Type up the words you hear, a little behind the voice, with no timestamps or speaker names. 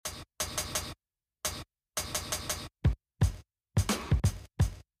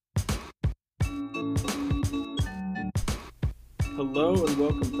Hello and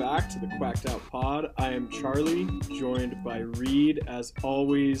welcome back to the Quacked Out Pod. I am Charlie, joined by Reed as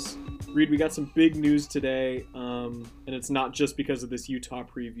always. Reed, we got some big news today, and it's not just because of this Utah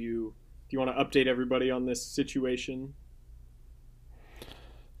preview. Do you want to update everybody on this situation?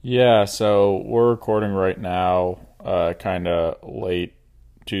 Yeah, so we're recording right now, kind of late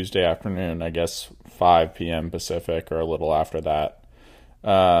Tuesday afternoon, I guess 5 p.m. Pacific or a little after that.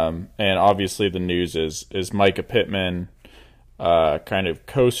 And obviously the news is Micah Pittman, kind of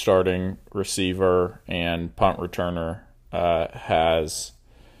co-starting receiver and punt returner, has,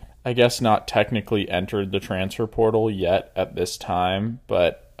 I guess, not technically entered the transfer portal yet at this time,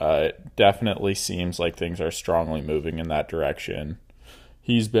 but it definitely seems like things are strongly moving in that direction.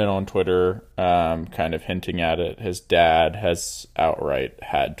 He's been on Twitter, kind of hinting at it. His dad has outright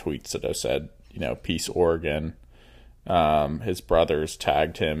had tweets that have said, "Peace, Oregon." His brothers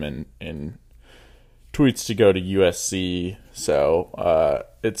tagged him in tweets to go to USC. So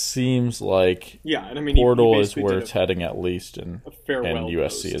it seems like Yeah, and I mean, he portal is basically where did it's heading at least, and a farewell USC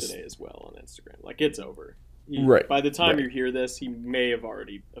post is today as well on Instagram. Like, it's over. right. By the time Right. you hear this, he may have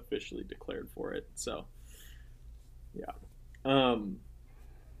already officially declared for it. So, yeah.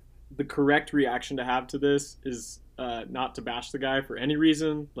 The correct reaction to have to this is not to bash the guy for any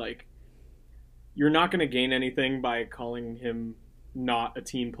reason. Like, you're not going to gain anything by calling him not a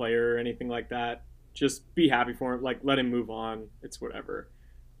team player or anything like that. Just be happy for him. Like, let him move on. It's whatever.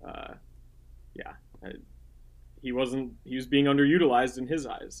 Uh, yeah, he wasn't. He was being underutilized in his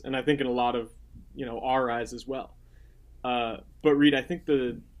eyes, and I think in a lot of our eyes as well. But Reed, I think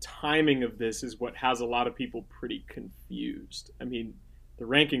the timing of this is what has a lot of people pretty confused. I mean, the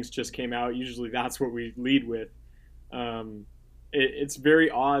rankings just came out. Usually, that's what we lead with. It's very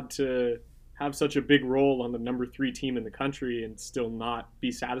odd to have such a big role on the number 3 team in the country and still not be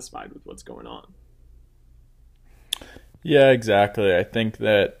satisfied with what's going on. Yeah, exactly. I think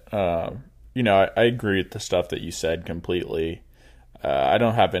that, I agree with the stuff that you said completely. I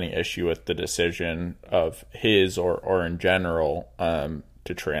don't have any issue with the decision of his or in general,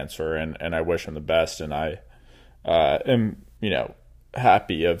 to transfer, and I wish him the best. And I am,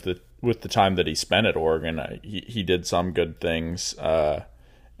 happy with the time that he spent at Oregon. He did some good things,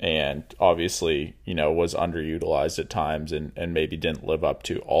 and obviously, was underutilized at times and maybe didn't live up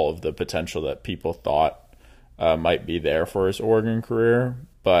to all of the potential that people thought might be there for his Oregon career.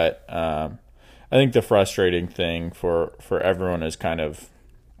 But I think the frustrating thing for everyone is kind of,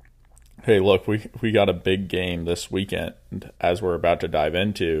 hey, look, we got a big game this weekend, as we're about to dive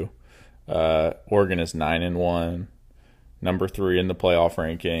into. Oregon is 9-1, number 3 in the playoff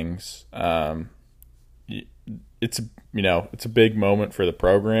rankings. It's a big moment for the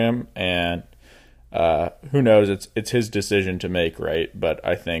program, and who knows? It's his decision to make, right? But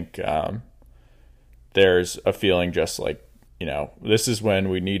I think there's a feeling just like, this is when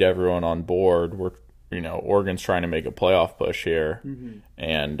we need everyone on board. We're, Oregon's trying to make a playoff push here,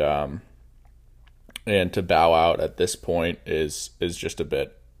 and to bow out at this point is just a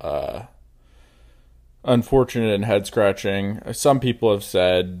bit unfortunate and head scratching. Some people have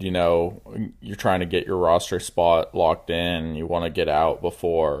said, you're trying to get your roster spot locked in. You want to get out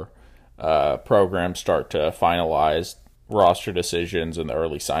before programs start to finalize roster decisions in the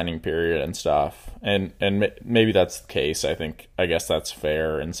early signing period and stuff. And maybe that's the case. I guess that's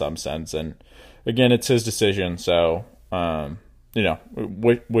fair in some sense. And again, it's his decision. So,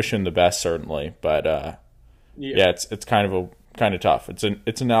 wish him the best, certainly. But yeah, it's kind of tough.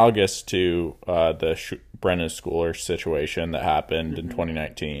 It's analogous to the Brennan Schooler situation that happened in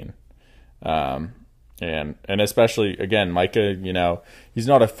 2019. And especially, again, Micah, he's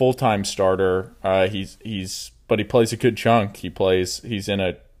not a full-time starter. But he plays a good chunk. He's in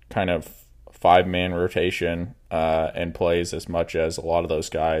a kind of 5-man rotation, and plays as much as a lot of those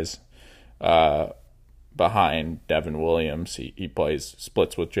guys behind Devin Williams. He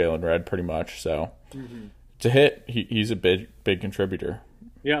splits with Jalen Red pretty much. So it's a hit. He's a big contributor.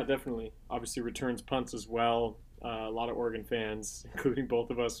 Yeah, definitely. Obviously returns punts as well. A lot of Oregon fans, including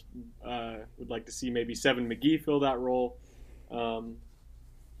both of us, would like to see maybe Seven McGee fill that role.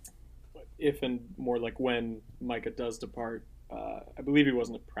 If and more like when Micah does depart. I believe he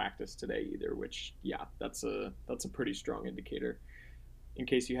wasn't at practice today either, which, yeah, that's a pretty strong indicator, in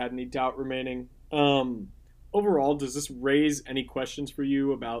case you had any doubt remaining. Overall, does this raise any questions for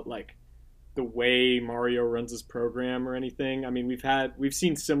you about, like, the way Mario runs his program or anything? I mean, we've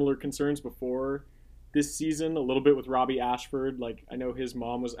seen similar concerns before this season, a little bit with Robbie Ashford. Like, I know his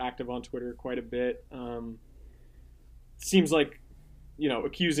mom was active on Twitter quite a bit. Seems like,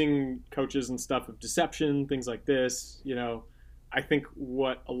 accusing coaches and stuff of deception, things like this. I think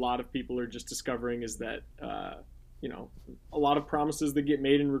what a lot of people are just discovering is that a lot of promises that get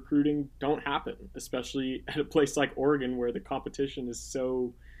made in recruiting don't happen, especially at a place like Oregon where the competition is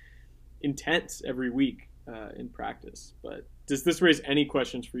so intense every week in practice. But does this raise any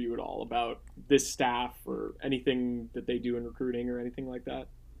questions for you at all about this staff or anything that they do in recruiting or anything like that?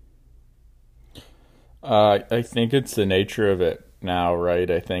 I think it's the nature of it now, right?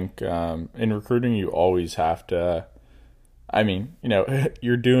 I think in recruiting, you always have to. I mean,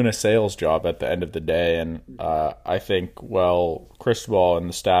 you're doing a sales job at the end of the day, and I think, Cristobal and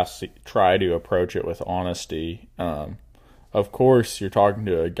the staff try to approach it with honesty. Of course, you're talking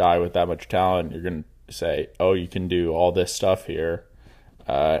to a guy with that much talent. You're going to say, "Oh, you can do all this stuff here,"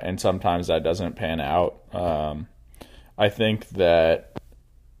 and sometimes that doesn't pan out. I think that,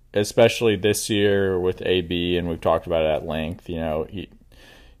 especially this year with AB, and we've talked about it at length,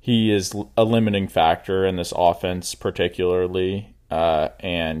 he is a limiting factor in this offense particularly,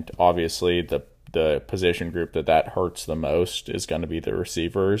 and obviously the position group that hurts the most is going to be the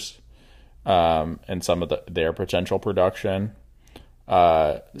receivers, and some of their potential production.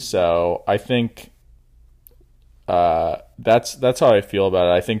 So I think that's how I feel about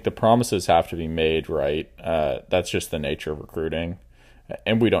it. I think the promises have to be made, right? That's just the nature of recruiting.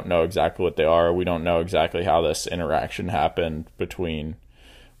 And we don't know exactly what they are. We don't know exactly how this interaction happened between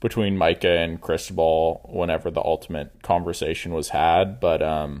Micah and Cristobal whenever the ultimate conversation was had. But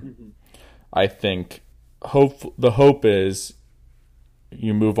I think the hope is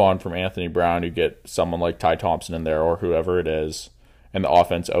you move on from Anthony Brown, you get someone like Ty Thompson in there or whoever it is, and the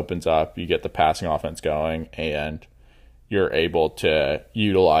offense opens up, you get the passing offense going, and you're able to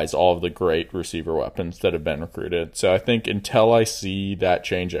utilize all of the great receiver weapons that have been recruited. So I think until I see that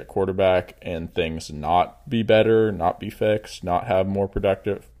change at quarterback and things not be better, not be fixed, not have more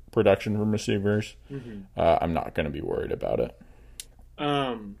production from receivers, I'm not going to be worried about it.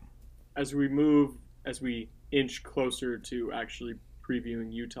 As we inch closer to actually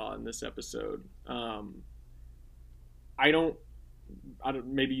previewing Utah in this episode,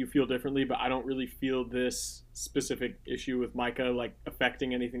 maybe you feel differently, but I don't really feel this specific issue with Micah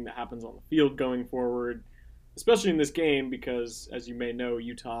affecting anything that happens on the field going forward, especially in this game because, as you may know,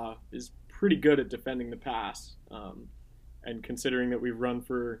 Utah is pretty good at defending the pass. And considering that we've run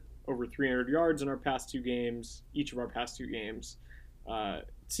for over 300 yards in each of our past two games, it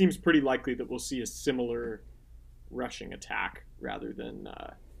seems pretty likely that we'll see a similar rushing attack rather than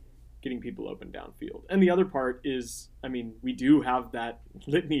getting people open downfield. And the other part is, we do have that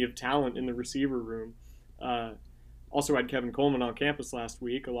litany of talent in the receiver room. Also had Kevin Coleman on campus last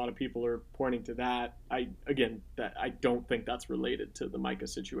week. A lot of people are pointing to that. I don't think that's related to the Micah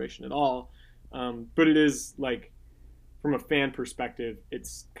situation at all. But it is from a fan perspective,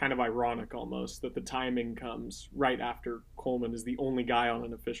 it's kind of ironic almost that the timing comes right after Coleman is the only guy on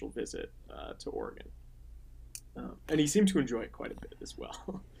an official visit to Oregon. And he seemed to enjoy it quite a bit as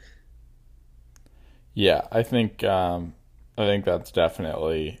well. Yeah, I think that's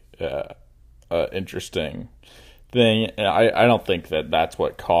definitely an interesting thing. I don't think that's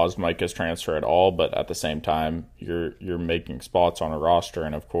what caused Micah's transfer at all, but at the same time, you're making spots on a roster,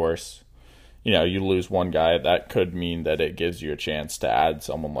 and of course, you lose one guy, that could mean that it gives you a chance to add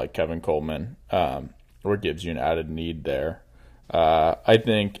someone like Kevin Coleman, or it gives you an added need there. I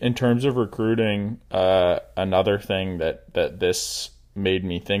think in terms of recruiting, another thing that this made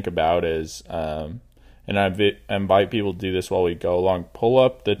me think about is, and I invite people to do this while we go along, pull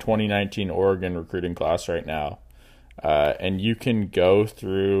up the 2019 Oregon recruiting class right now, and you can go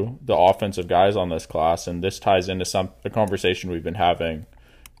through the offensive guys on this class, and this ties into the conversation we've been having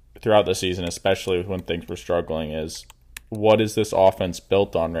throughout the season, especially when things were struggling, is what is this offense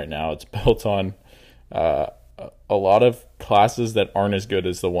built on right now? It's built on a lot of classes that aren't as good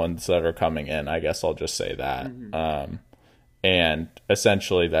as the ones that are coming in. I guess I'll just say that. Mm-hmm. And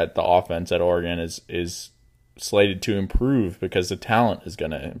essentially that the offense at Oregon is slated to improve because the talent is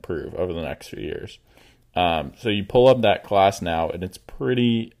going to improve over the next few years. So you pull up that class now, and it's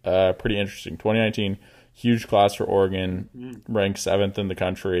pretty interesting. 2019, huge class for Oregon, ranked 7th in the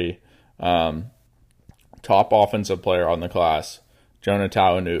country. Top offensive player on the class, Jonah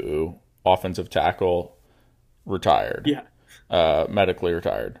Taunu'u, offensive tackle, retired. Yeah. Medically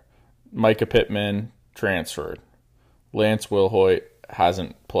retired. Micah Pittman, transferred. Lance Wilhoit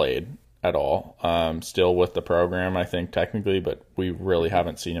hasn't played at all. Still with the program, I think, technically, but we really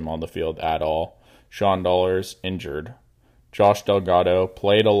haven't seen him on the field at all. Sean Dollars, injured. Josh Delgado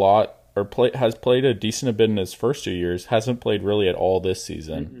played a lot, has played a decent bit in his first 2 years, hasn't played really at all this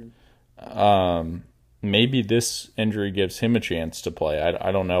season. Mm-hmm. Maybe this injury gives him a chance to play.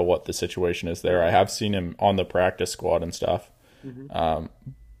 I don't know what the situation is there. I have seen him on the practice squad and stuff. Mm-hmm.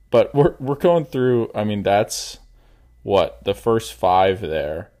 But we're going through, that's the first 5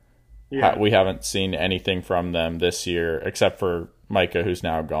 there. Yeah. We haven't seen anything from them this year except for Micah, who's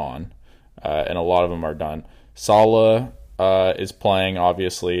now gone, and a lot of them are done. Salah is playing,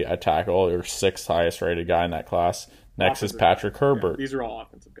 obviously, at tackle, or 6th highest rated guy in that class. Next is Patrick Herbert. Yeah, these are all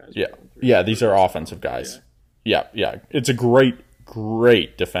offensive guys. Yeah, these are offensive guys. Yeah. It's a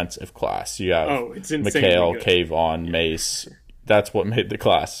great defensive class. You have it's Mikhail, good. Kayvon, Mace. That's what made the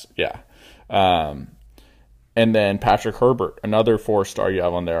class. Yeah. And then Patrick Herbert, another 4-star you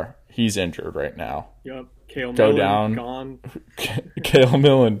have on there. He's injured right now. Yep. Cale Go Millen, down. gone. Cale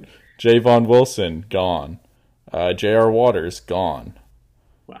Millen, Javon Wilson, gone. J.R. Waters, gone.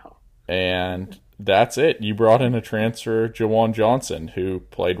 Wow. And that's it. You brought in a transfer, Jawan Johnson, who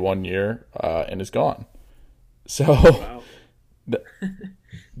played 1 year and is gone. So Wow.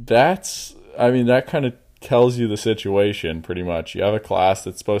 that kind of tells you the situation pretty much. You have a class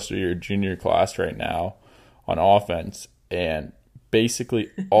that's supposed to be your junior class right now on offense, and basically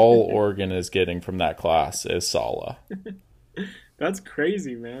all Oregon is getting from that class is Salah. That's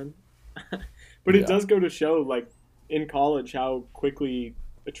crazy, man. But it does go to show, like, in college, how quickly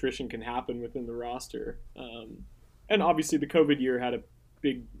attrition can happen within the roster. And obviously the COVID year had a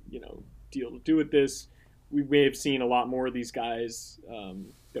big, deal to do with this. We may have seen a lot more of these guys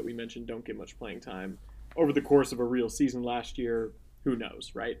that we mentioned don't get much playing time over the course of a real season last year. Who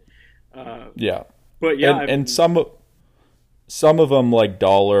knows, right? Yeah. But yeah, and some of them, like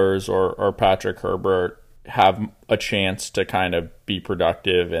Dollars or Patrick Herbert, have a chance to kind of be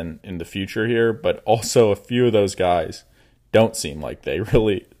productive in the future here, but also a few of those guys don't seem like they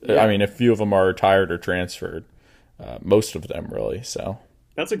really. I mean, a few of them are retired or transferred. Most of them really. So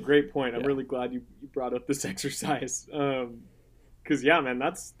that's a great point. I'm really glad you brought up this exercise, because man,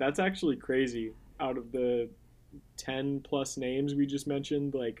 that's actually crazy. Out of the 10 plus names we just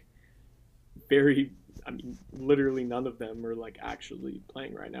mentioned, like, literally none of them are like actually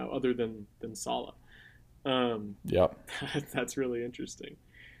playing right now, other than Salah. That's really interesting.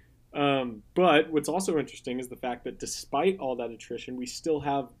 But what's also interesting is the fact that despite all that attrition, we still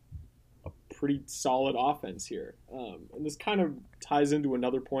have a pretty solid offense here. And this kind of ties into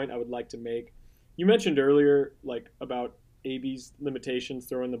another point I would like to make. You mentioned earlier, like, about AB's limitations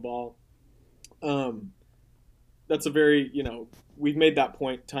throwing the ball. That's a very, we've made that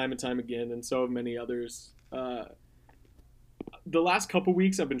point time and time again, and so have many others. The last couple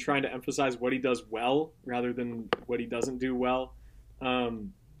weeks, I've been trying to emphasize what he does well rather than what he doesn't do well.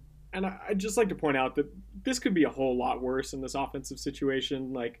 And I'd just like to point out that this could be a whole lot worse in this offensive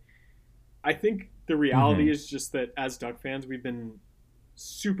situation. Like, I think the reality is just that as Duck fans, we've been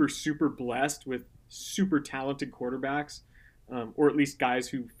super, super blessed with super talented quarterbacks, or at least guys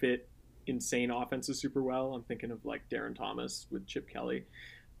who fit insane offenses super well. I'm thinking of, like, Darren Thomas with Chip Kelly,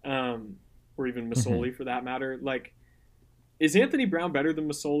 or even Masoli for that matter. Like, is Anthony Brown better than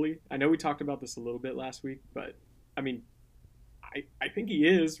Masoli? I know we talked about this a little bit last week, but I mean, I think he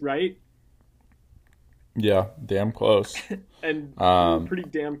is, right? Yeah, damn close. And we're pretty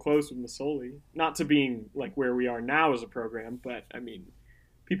damn close with Masoli. Not to being like where we are now as a program, but I mean,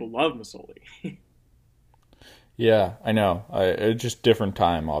 people love Masoli. Yeah, I know. It's just different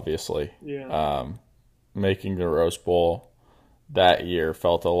time, obviously. Yeah. Making the Rose Bowl that year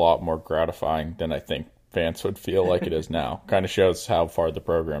felt a lot more gratifying than I think fans would feel like it is now. Kind of shows how far the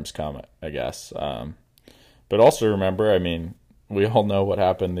program's come, I guess. But also remember, I mean, we all know what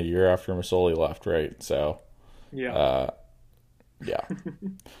happened the year after Masoli left, right? So, yeah. Yeah.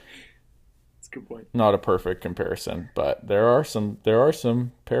 That's a good point. Not a perfect comparison, but there are some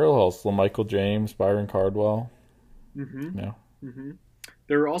parallels. LaMichael James, Byron Cardwell. Mm-hmm. Yeah. Mm-hmm.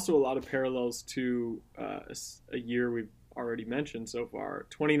 There are also a lot of parallels to a year we've already mentioned so far,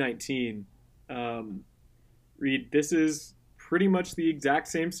 2019. Reed, this is pretty much the exact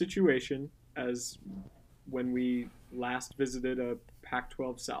same situation as when we last visited a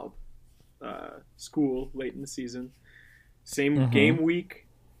Pac-12 South school late in the season. Same game week,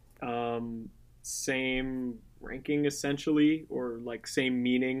 same ranking essentially, or like same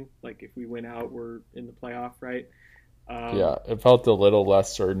meaning. Like if we win out, we're in the playoff, right? Yeah, it felt a little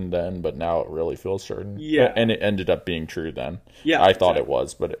less certain then, but now it really feels certain. Yeah, and it ended up being true then. Yeah, I thought it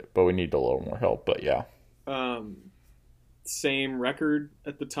was, but we need a little more help. But yeah, same record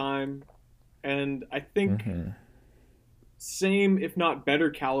at the time, and I think same, if not better,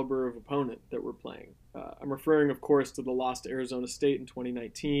 caliber of opponent that we're playing. I'm referring, of course, to the loss to Arizona State in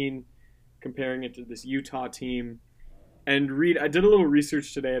 2019, comparing it to this Utah team. And Reed, I did a little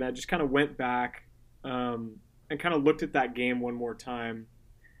research today, and I just kind of went back and kind of looked at that game one more time.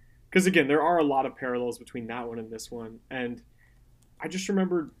 Because, again, there are a lot of parallels between that one and this one. And I just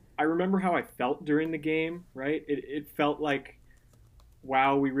remembered I remember how I felt during the game, right? It felt like,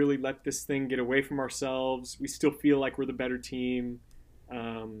 wow, we really let this thing get away from ourselves. We still feel like we're the better team.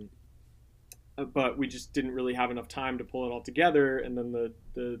 Um, but we just didn't really have enough time to pull it all together. And then the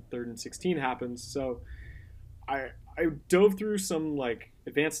 3rd and 16 happens. So I dove through some like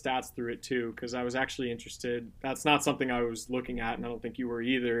advanced stats through it too, because I was actually interested. That's not something I was looking at, and I don't think you were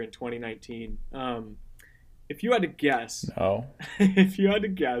either in 2019. If you had to guess, No. if you had to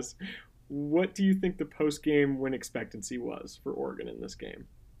guess, what do you think the post game win expectancy was for Oregon in this game?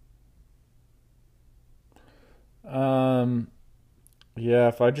 Yeah,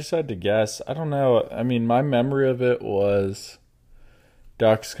 if I just had to guess, I don't know. I mean, my memory of it was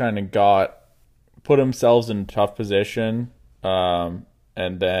Ducks kind of put themselves in a tough position, and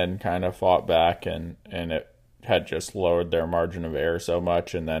then kind of fought back, and it had just lowered their margin of error so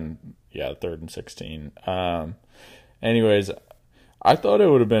much, and then yeah, 3rd and 16. Anyways, I thought it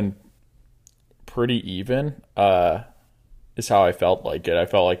would have been pretty even. Is how I felt like it. I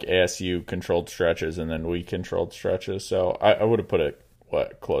felt like ASU controlled stretches and then we controlled stretches. So I would have put it,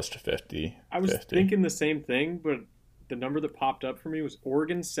 close to 50. I was 50. thinking the same thing, but the number that popped up for me was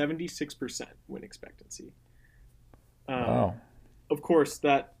Oregon 76% win expectancy. Wow. Of course,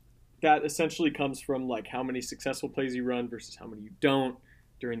 that essentially comes from like how many successful plays you run versus how many you don't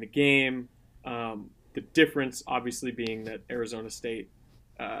during the game. The difference, obviously, being that Arizona State's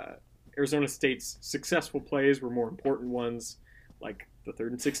successful plays were more important ones, like the 3rd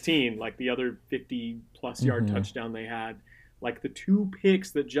and 16, like the other 50-plus yard touchdown they had, like the 2 picks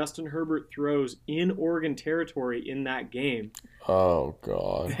that Justin Herbert throws in Oregon territory in that game. Oh,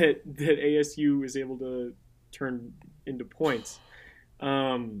 God. That ASU is able to turn into points.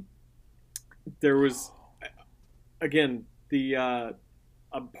 There was, again,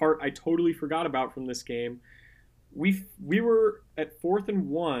 a part I totally forgot about from this game. We were at 4th and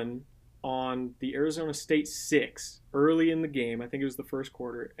 1 on the Arizona State 6 early in the game. I think it was the first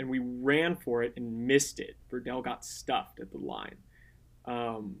quarter, and we ran for it and missed it. Verdell got stuffed at the line.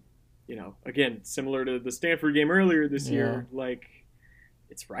 Again, similar to the Stanford game earlier this year, like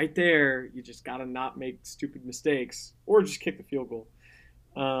it's right there. You just got to not make stupid mistakes or just kick the field goal.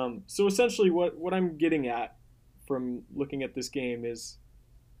 So essentially what I'm getting at from looking at this game is,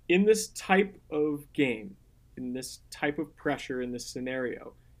 in this type of game, in this type of pressure, in this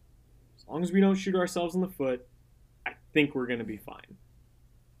scenario, as long as we don't shoot ourselves in the foot, I think we're going to be fine.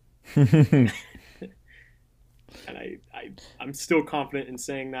 And I'm still confident in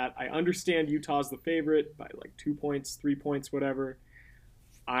saying that. I understand Utah's the favorite by like 2 points, 3 points, whatever.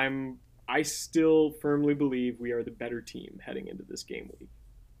 I still firmly believe we are the better team heading into this game week.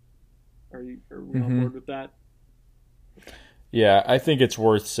 Are we on board with that? Okay. Yeah, I think it's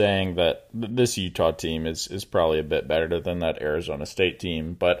worth saying that this Utah team is probably a bit better than that Arizona State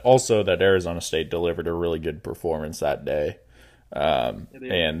team, but also that Arizona State delivered a really good performance that day. And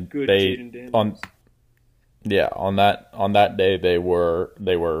they on that day they were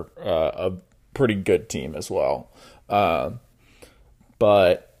a pretty good team as well.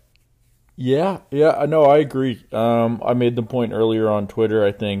 But yeah, no, I agree. I made the point earlier on Twitter.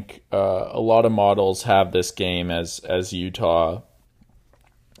 I think a lot of models have this game as Utah,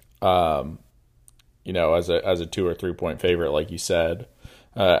 as a 2 or 3 point favorite, like you said,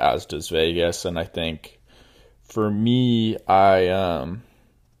 as does Vegas. And I think for me, I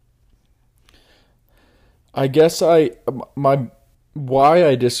guess why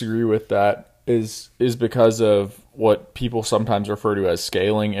I disagree with that is because of what people sometimes refer to as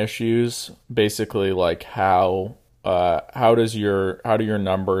scaling issues. Basically, like how do your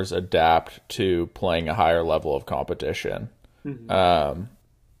numbers adapt to playing a higher level of competition? Mm-hmm.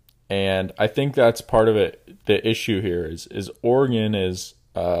 And I think that's part of it. The issue here is Oregon's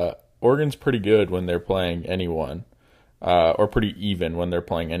pretty good when they're playing anyone, or pretty even when they're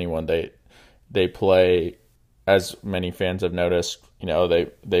playing anyone. They play, as many fans have noticed,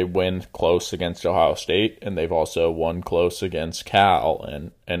 they win close against Ohio State, and they've also won close against Cal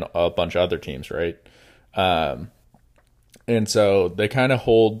and a bunch of other teams, right? And so they kind of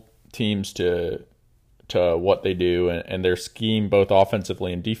hold teams to what they do, and their scheme, both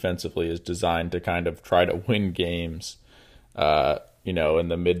offensively and defensively, is designed to kind of try to win games, in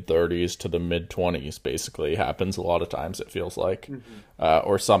the mid-30s to the mid-20s, basically. Happens a lot of times, it feels like,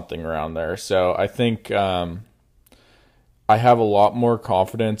 or something around there. So I think I have a lot more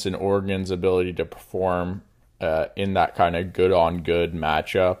confidence in Oregon's ability to perform in that kind of good-on-good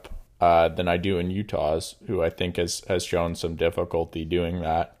matchup than I do in Utah's, who I think has shown some difficulty doing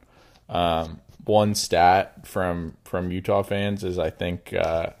that. One stat from Utah fans is I think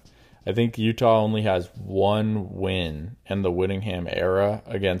I think Utah only has one win in the Whittingham era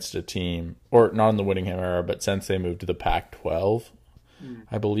against a team, or not in the Whittingham era, but since they moved to the Pac-12,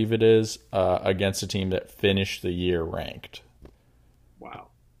 I believe it is, against a team that finished the year ranked. Wow.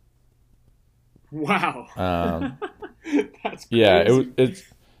 Wow. That's crazy. Yeah,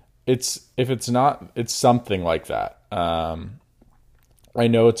 it's if it's not, it's something like that. I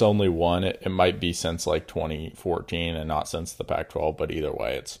know it's only one. It might be since like 2014 and not since the Pac-12, but either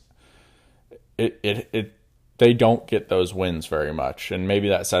way, they don't get those wins very much, and maybe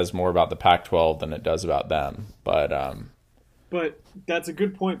that says more about the Pac-12 than it does about them. But that's a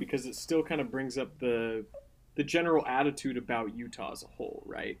good point, because it still kind of brings up the general attitude about Utah as a whole,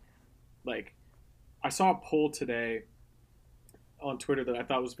 right? Like, I saw a poll today on Twitter that I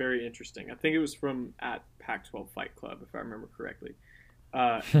thought was very interesting. I think it was from at Pac-12 Fight Club, if I remember correctly.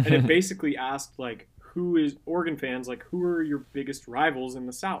 And it basically asked, like, who is Oregon fans, like, who are your biggest rivals in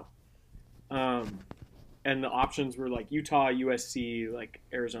the South? And the options were like Utah, USC, like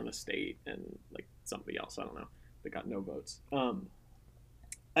Arizona State, and like somebody else. I don't know. They got no votes.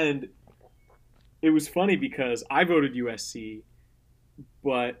 And it was funny because I voted USC,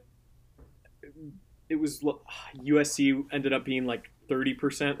 but it was USC ended up being like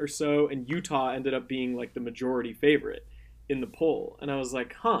 30% or so, and Utah ended up being like the majority favorite in the poll. And I was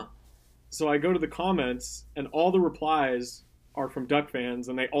like, huh. So I go to the comments, and all the replies are from Duck fans,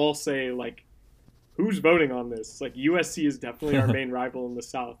 and they all say, like, who's voting on this? Like, USC is definitely our main rival in the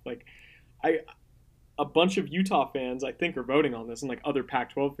South. Like, a bunch of Utah fans, I think, are voting on this, and like other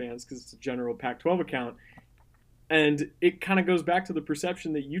Pac-12 fans, because it's a general Pac-12 account. And it kind of goes back to the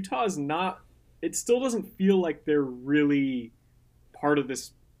perception that Utah is not, it still doesn't feel like they're really part of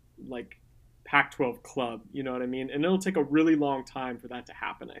this like Pac-12 club, you know what I mean? And it'll take a really long time for that to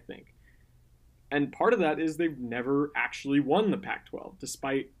happen, I think. And part of that is they've never actually won the Pac-12,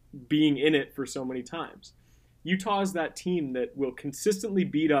 despite being in it for so many times. Utah is that team that will consistently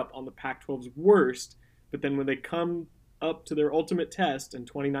beat up on the Pac-12's worst, but then when they come up to their ultimate test, and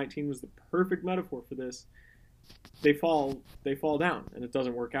 2019 was the perfect metaphor for this, they fall down, and it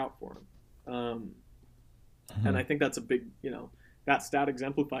doesn't work out for them. And I think that's a big, that stat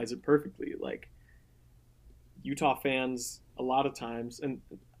exemplifies it perfectly. Like, Utah fans, a lot of times, and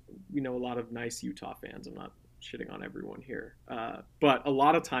we know a lot of nice Utah fans, I'm not shitting on everyone here, but a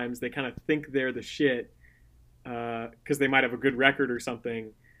lot of times they kind of think they're the shit because they might have a good record or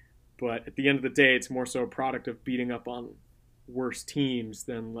something, but at the end of the day, it's more so a product of beating up on worse teams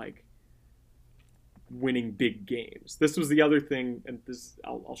than like winning big games. This was the other thing, and this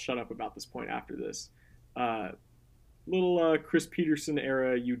I'll shut up about this point after this. Little Chris Peterson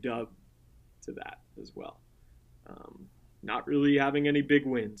era UW to that as well. Not really having any big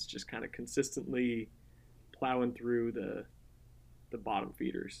wins, just kind of consistently plowing through the bottom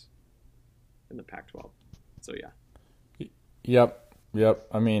feeders in the Pac-12. So yeah. Yep.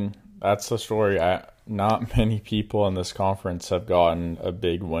 I mean, that's the story. Not many people in this conference have gotten a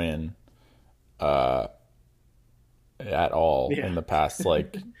big win at all in the past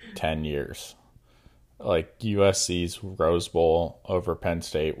like 10 years. Like, USC's Rose Bowl over Penn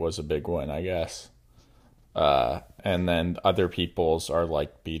State was a big win, I guess. And then other people's are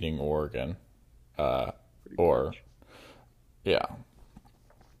like beating Oregon. Or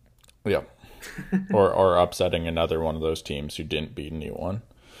upsetting another one of those teams who didn't beat anyone.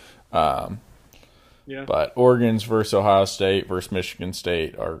 But Oregon's versus Ohio State versus Michigan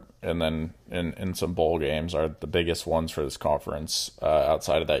State and then in some bowl games are the biggest ones for this conference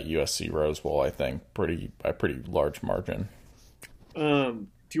outside of that USC Rose Bowl, I think, by a pretty large margin. Do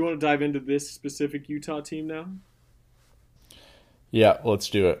you want to dive into this specific Utah team now? Yeah, let's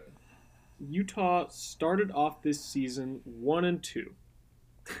do it. Utah started off this season 1-2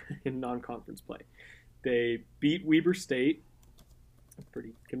 in non-conference play. They beat Weber State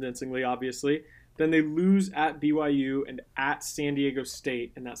pretty convincingly, obviously. Then they lose at BYU and at San Diego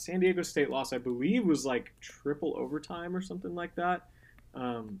State. And that San Diego State loss, I believe, was like triple overtime or something like that.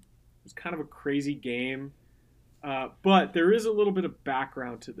 It was kind of a crazy game. But there is a little bit of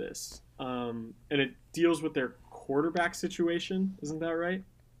background to this. And it deals with their quarterback situation. Isn't that right?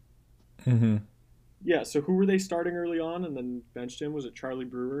 Mm-hmm. Yeah, so who were they starting early on and then benched him? Was it Charlie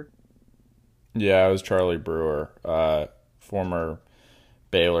Brewer? Yeah, it was Charlie Brewer, former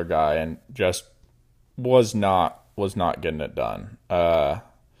Baylor guy, and just was not getting it done.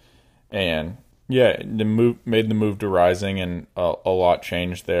 And yeah, made the move to Rising, and a lot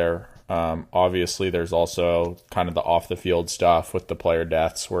changed there. Obviously, there's also kind of the off the field stuff with the player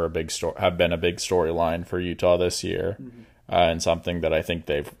deaths, were have been a big storyline for Utah this year. Mm-hmm. And something that I think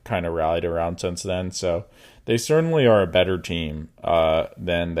they've kind of rallied around since then. So they certainly are a better team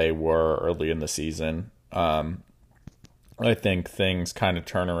than they were early in the season. I think things kind of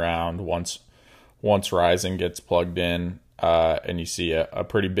turn around once Rising gets plugged in, and you see a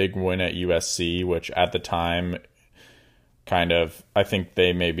pretty big win at USC, which at the time kind of, I think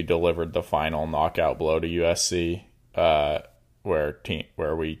they maybe delivered the final knockout blow to USC,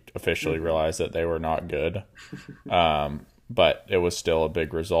 where we officially realized that they were not good. But it was still a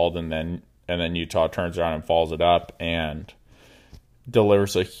big result, and then Utah turns around and follows it up and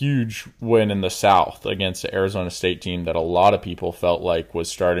delivers a huge win in the South against the Arizona State team that a lot of people felt like was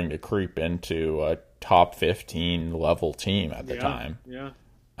starting to creep into a top 15 level team at the time. Yeah.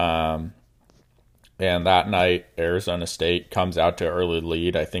 And that night, Arizona State comes out to early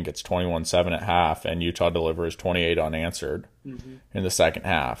lead. I think it's 21-7 at half, and Utah delivers 28 unanswered in the second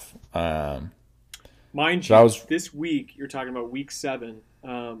half. Mind you, this week, you're talking about week 7.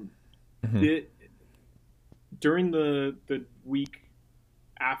 During the week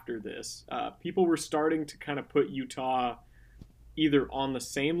after this, people were starting to kind of put Utah either on the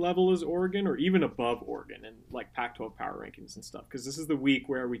same level as Oregon or even above Oregon in like Pac-12 power rankings and stuff, because this is the week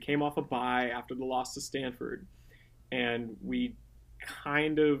where we came off a bye after the loss to Stanford, and we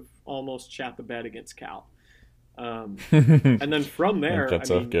kind of almost shat the bed against Cal. And then from there, that's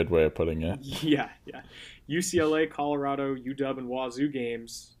a good way of putting it. Yeah. UCLA, Colorado, UW, and Wazoo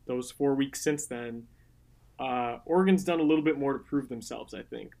games, those 4 weeks since then, Oregon's done a little bit more to prove themselves, I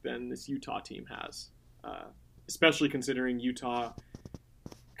think, than this Utah team has. Especially considering Utah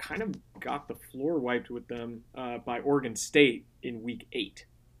kind of got the floor wiped with them by Oregon State in week 8,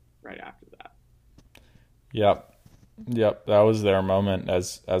 right after that. Yep, that was their moment,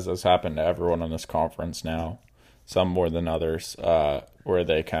 as has happened to everyone in this conference now, some more than others, where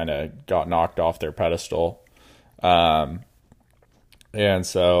they kind of got knocked off their pedestal. And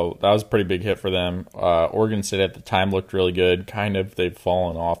so that was a pretty big hit for them. Oregon State at the time looked really good. Kind of, they've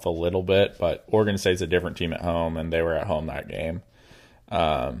fallen off a little bit, but Oregon State's a different team at home, and they were at home that game.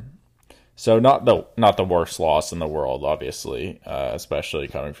 So not the worst loss in the world, obviously, especially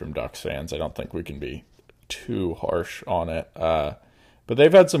coming from Ducks fans. I don't think we can be too harsh on it. But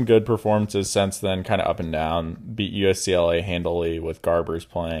they've had some good performances since then, kind of up and down. Beat UCLA handily with Garbers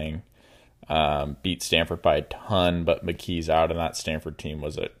playing. Beat Stanford by a ton, but McKee's out, and that Stanford team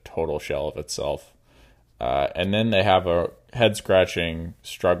was a total shell of itself. And then they have a head-scratching,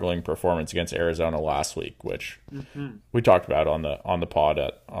 struggling performance against Arizona last week, which we talked about on the pod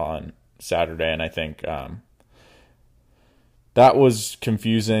on Saturday, and I think that was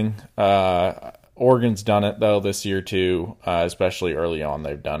confusing. Oregon's done it, though, this year, too, especially early on.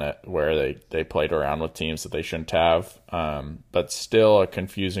 They've done it where they played around with teams that they shouldn't have, but still a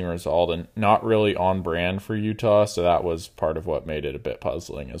confusing result and not really on brand for Utah, so that was part of what made it a bit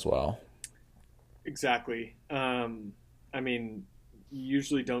puzzling as well. Exactly. I mean, you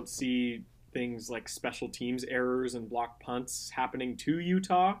usually don't see things like special teams errors and blocked punts happening to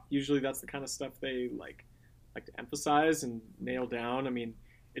Utah. Usually that's the kind of stuff they like to emphasize and nail down. I mean,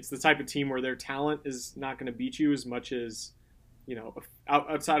 it's the type of team where their talent is not going to beat you as much as,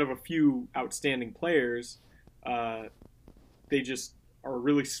 outside of a few outstanding players, they just are a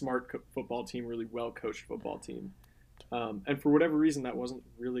really smart football team, really well-coached football team. And for whatever reason, that wasn't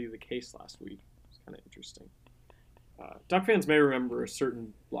really the case last week. It's kind of interesting. Duck fans may remember a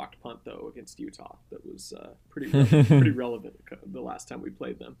certain blocked punt, though, against Utah that was pretty relevant the last time we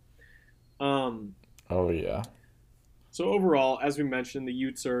played them. Oh, yeah. So overall, as we mentioned, the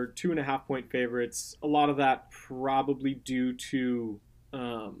Utes are 2.5-point favorites. A lot of that probably due to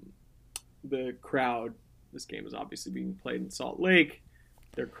the crowd. This game is obviously being played in Salt Lake.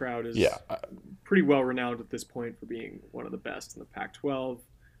 Their crowd is pretty well renowned at this point for being one of the best in the Pac-12.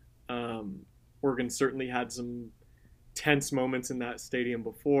 Oregon certainly had some tense moments in that stadium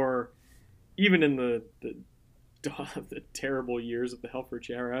before, even in the terrible years of the Helfrich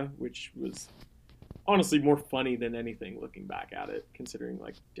era, which was honestly more funny than anything looking back at it, considering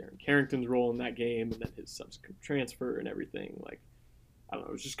like Darren Carrington's role in that game and then his subsequent transfer and everything. Like, I don't know,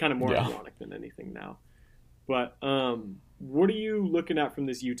 it was just kind of more ironic than anything now. But what are you looking at from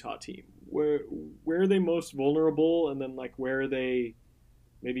this Utah team? Where are they most vulnerable, and then like where are they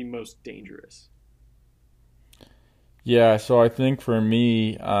maybe most dangerous? Yeah, so I think for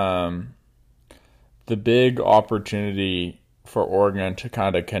me, the big opportunity for Oregon to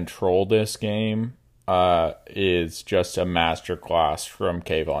kind of control this game is just a masterclass from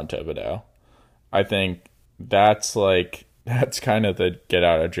Kayvon Thibodeau. I think that's kind of the get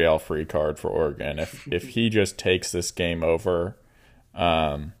out of jail free card for Oregon. If he just takes this game over,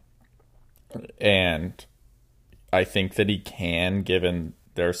 and I think that he can, given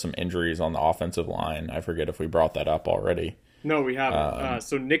there's some injuries on the offensive line. I forget if we brought that up already. No, we haven't.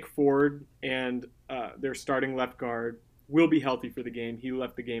 So Nick Ford and their starting left guard will be healthy for the game. He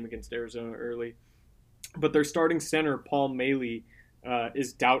left the game against Arizona early. But their starting center, Paul Maley,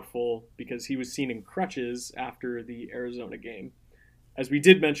 is doubtful because he was seen in crutches after the Arizona game. As we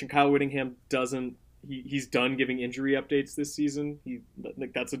did mention, Kyle Whittingham he's done giving injury updates this season.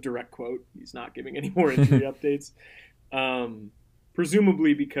 That's a direct quote. He's not giving any more injury updates.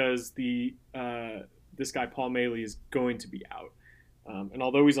 Presumably because this guy Paul Maley is going to be out. And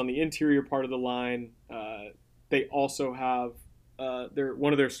although he's on the interior part of the line, they also have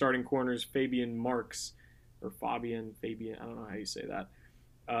one of their starting corners, Fabian, I don't know how you say that,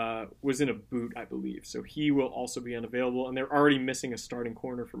 was in a boot, I believe. So he will also be unavailable, and they're already missing a starting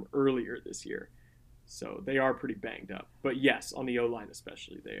corner from earlier this year. So they are pretty banged up. But yes, on the O-line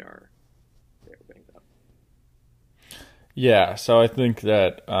especially, they are banged up. Yeah, so I think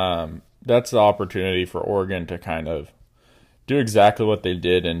that that's the opportunity for Oregon to kind of do exactly what they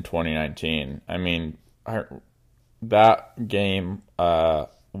did in 2019. I mean, that game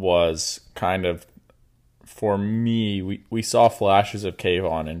was kind of, for me, we saw flashes of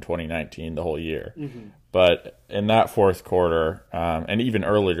Kayvon in 2019 the whole year. Mm-hmm. But in that fourth quarter, and even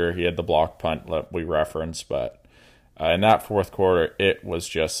earlier, he had the block punt that we referenced, but in that fourth quarter, it was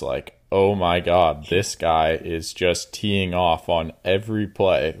just like, oh my God, this guy is just teeing off on every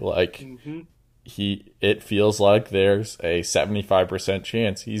play. Like, mm-hmm. It feels like there's a 75%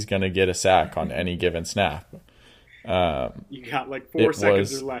 chance he's going to get a sack on any given snap. You got like 4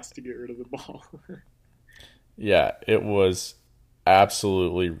 seconds or less to get rid of the ball. Yeah, it was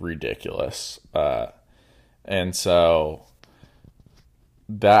absolutely ridiculous. And so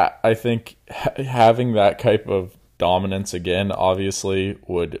that, I think, having that type of dominance again, obviously,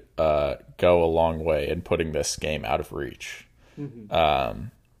 would go a long way in putting this game out of reach. Mm-hmm.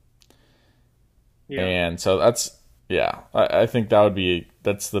 And so I think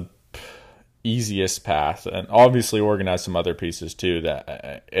that's the easiest path. And obviously organize some other pieces too,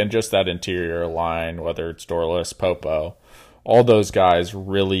 and just that interior line, whether it's Dorlus, Popo, all those guys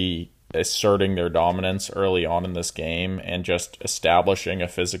really asserting their dominance early on in this game and just establishing a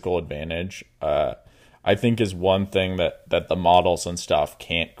physical advantage, I think is one thing that the models and stuff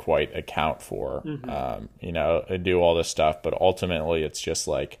can't quite account for. Mm-hmm. They do all this stuff, but ultimately it's just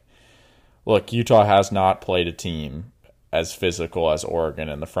like, look, Utah has not played a team as physical as Oregon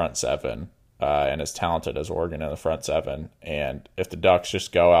in the front seven, and as talented as Oregon in the front seven. And if the Ducks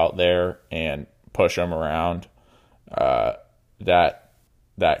just go out there and push them around, that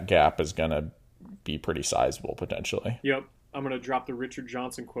gap is going to be pretty sizable potentially. Yep. I'm going to drop the Richard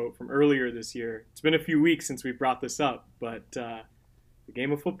Johnson quote from earlier this year. It's been a few weeks since we brought this up, but the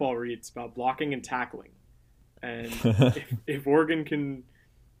game of football reads about blocking and tackling. And if Oregon can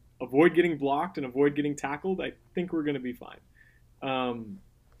avoid getting blocked and avoid getting tackled, I think we're going to be fine.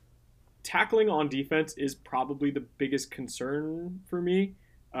 Tackling on defense is probably the biggest concern for me.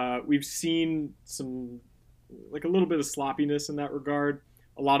 We've seen a little bit of sloppiness in that regard.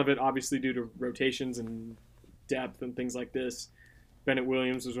 A lot of it obviously due to rotations and depth and things like this. Bennett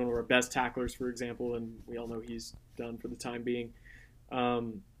Williams was one of our best tacklers, for example, and we all know he's done for the time being.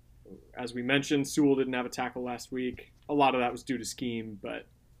 As we mentioned, Sewell didn't have a tackle last week. A lot of that was due to scheme, but,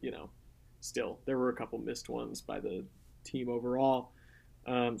 still, there were a couple missed ones by the team overall.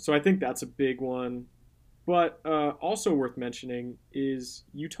 So I think that's a big one. But also worth mentioning is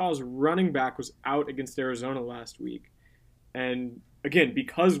Utah's running back was out against Arizona last week. And again,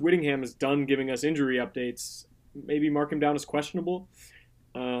 because Whittingham is done giving us injury updates, maybe mark him down as questionable.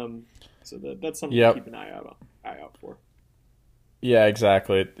 So that's something to keep an eye out for. Yeah,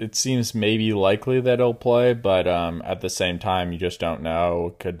 exactly. It seems maybe likely that he'll play, but at the same time, you just don't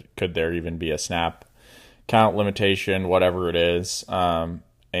know. Could there even be a snap count limitation, whatever it is?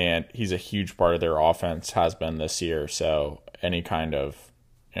 And he's a huge part of their offense, has been this year. So any kind of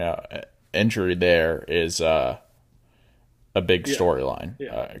injury there is a big storyline.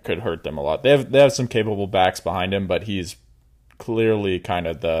 Yeah. It could hurt them a lot. They have some capable backs behind him, but he's clearly kind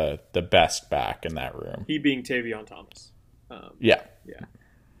of the best back in that room. He being Tavion Thomas. Yeah.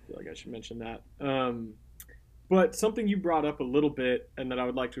 I feel like I should mention that. But something you brought up a little bit and that I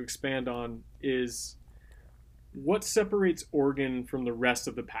would like to expand on is what separates Oregon from the rest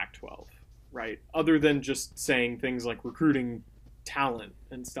of the Pac-12, right? Other than just saying things like recruiting talent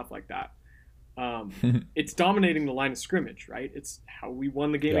and stuff like that. It's dominating the line of scrimmage, right? It's how we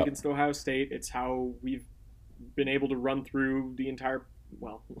won the game against Ohio State. It's how we've been able to run through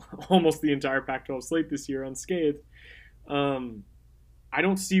almost the entire Pac-12 slate this year unscathed. I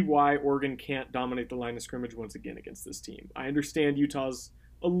don't see why Oregon can't dominate the line of scrimmage once again against this team. I understand Utah's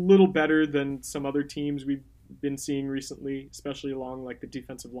a little better than some other teams we've been seeing recently, especially along like the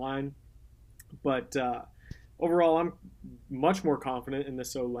defensive line. But overall, I'm much more confident in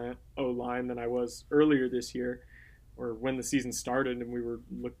this O-line than I was earlier this year, or when the season started and we were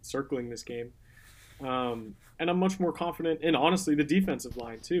circling this game. And I'm much more confident in, honestly, the defensive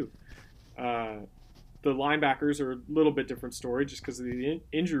line too. The linebackers are a little bit different story just because of the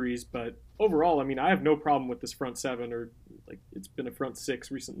injuries, but overall, I mean, I have no problem with this front seven, or like it's been a front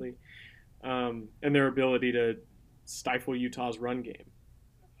six recently, and their ability to stifle Utah's run game.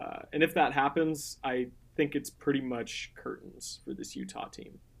 And if that happens, I think it's pretty much curtains for this Utah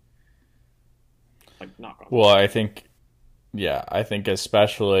team. Like, knock on. Well, I think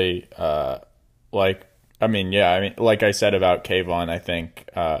especially like like I said about Kayvon, I think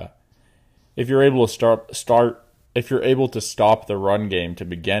if you're able to if you're able to stop the run game to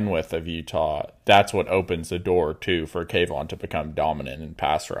begin with of Utah, that's what opens the door too for Kayvon to become dominant in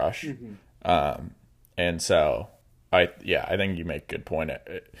pass rush. Mm-hmm. And so I think you make a good point.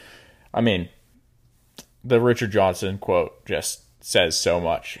 I mean, the Richard Johnson quote just says so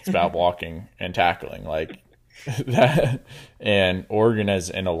much. It's about blocking and tackling, like that. And Oregon has,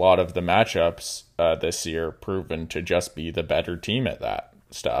 in a lot of the matchups this year, proven to just be the better team at that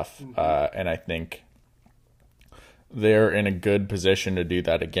stuff. Mm-hmm. And I think they're in a good position to do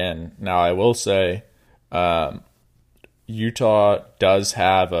that again. Now, I will say Utah does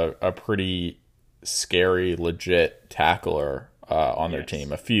have a pretty scary, legit tackler on their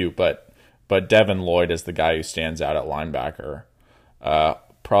team. A few, but Devin Lloyd is the guy who stands out at linebacker.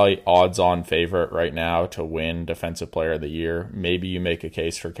 Probably odds-on favorite right now to win Defensive Player of the Year. Maybe you make a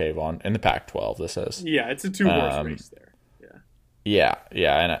case for Kayvon in the Pac-12. This is it's a two-horse race there. Yeah,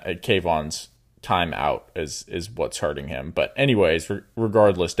 and Kayvon's time out is what's hurting him. But anyways,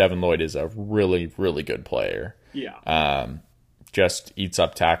 regardless, Devin Lloyd is a really, really good player. Yeah. Just eats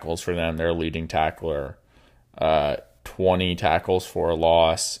up tackles for them. Their leading tackler. 20 tackles for a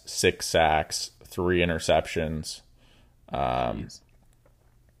loss, 6 sacks, 3 interceptions.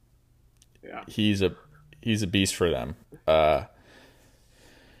 He's a beast for them.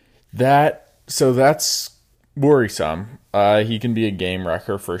 That's worrisome. He can be a game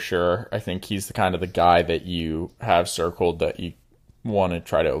wrecker for sure. I think he's the kind of the guy that you have circled that you want to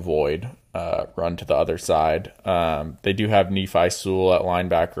try to avoid. Run to the other side. They do have Nephi Sewell at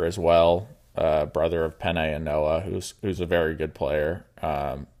linebacker as well. Brother of Penei and Noah, who's a very good player.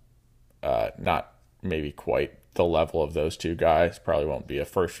 Not maybe quite the level of those two guys. Probably won't be a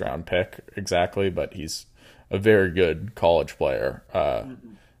first round pick exactly, but he's a very good college player.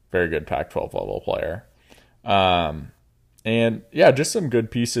 Very good Pac-12 level player. And yeah, just some good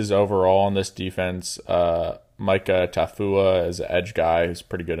pieces overall on this defense. Micah Tafua is an edge guy who's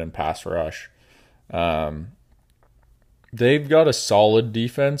pretty good in pass rush. They've got a solid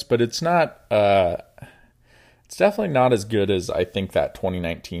defense, but it's not. It's definitely not as good as I think that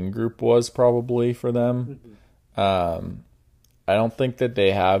 2019 group was probably for them. Mm-hmm. I don't think that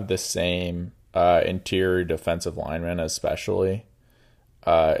they have the same interior defensive linemen, especially.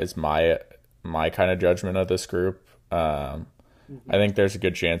 Is my kind of judgment of this group. I think there's a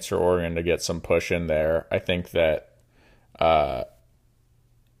good chance for Oregon to get some push in there. I think that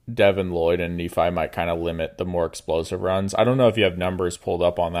Devin Lloyd and Nephi might kind of limit the more explosive runs. I don't know if you have numbers pulled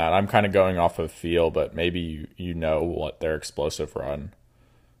up on that. I'm kind of going off of feel, but maybe you know what their explosive run.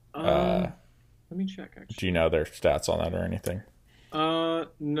 Let me check, actually. Do you know their stats on that or anything?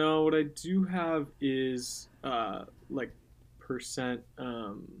 No, what I do have is like percent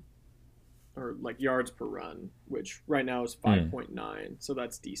or like yards per run, which right now is 5.9, so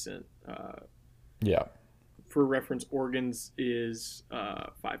that's decent. Yeah. For reference, Oregon's is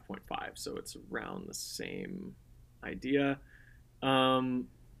 5.5, so it's around the same idea.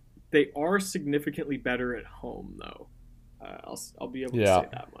 They are significantly better at home, though. I'll be able to say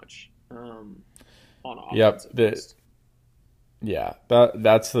that much. On offense.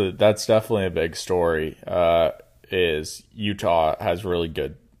 That's definitely a big story. Is Utah has really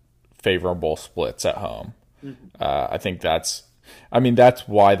good favorable splits at home. Mm-hmm. I think that's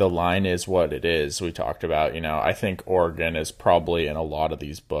why the line is what it is. We talked about, I think Oregon is probably in a lot of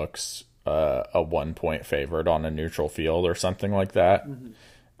these books a 1-point favorite on a neutral field or something like that.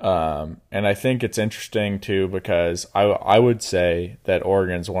 Mm-hmm. And I think it's interesting too because I would say that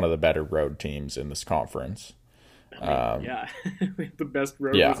Oregon's one of the better road teams in this conference. We have the best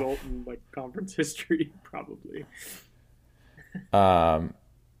road result in like conference history, probably.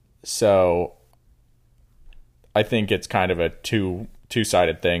 So I think it's kind of a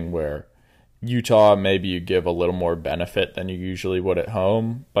two-sided thing where Utah, maybe you give a little more benefit than you usually would at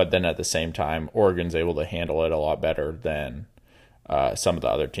home, but then at the same time, Oregon's able to handle it a lot better than some of the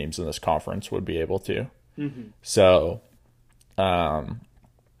other teams in this conference would be able to. Mm-hmm. So, And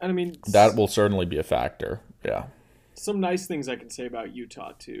I mean, that will certainly be a factor. Yeah. some nice things I can say about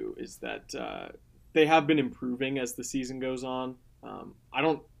Utah too is that they have been improving as the season goes on. I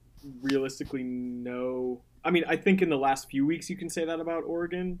don't realistically know. I mean, I think in the last few weeks you can say that about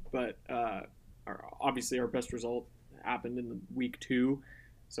Oregon, but obviously our best result happened in the week 2,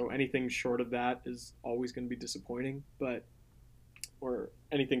 so anything short of that is always going to be disappointing. But or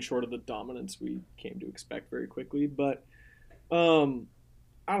anything short of the dominance we came to expect very quickly. But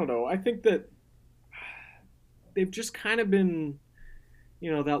I don't know. I think that they've just kind of been,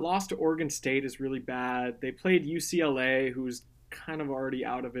 that loss to Oregon State is really bad. They played UCLA, who's kind of already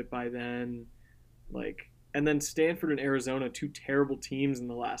out of it by then. And then Stanford and Arizona, 2 terrible teams in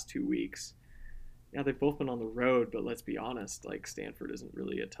the last 2 weeks. Yeah, they've both been on the road, but let's be honest, Stanford isn't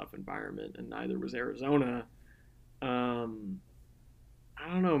really a tough environment, and neither was Arizona. I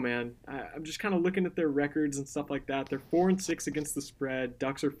don't know, man. I'm just kind of looking at their records and stuff like that. They're 4-6 against the spread.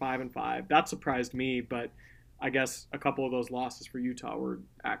 Ducks are 5-5. That surprised me, but I guess a couple of those losses for Utah were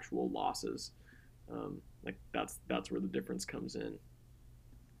actual losses. That's where the difference comes in.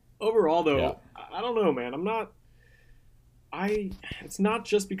 Overall, though, Yeah. I don't know, man. It's not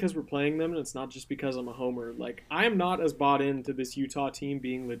just because we're playing them, and it's not just because I'm a homer. I am not as bought into this Utah team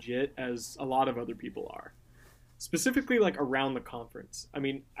being legit as a lot of other people are. Specifically, around the conference. I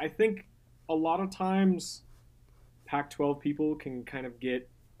mean, I think a lot of times Pac-12 people can kind of get,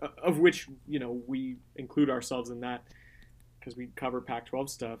 of which, we include ourselves in that because we cover Pac-12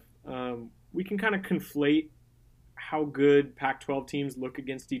 stuff. We can kind of conflate how good Pac-12 teams look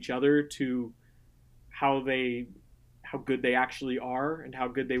against each other to how good they actually are and how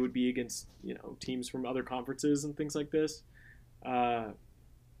good they would be against, teams from other conferences and things like this.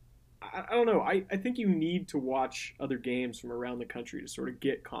 I don't know. I think you need to watch other games from around the country to sort of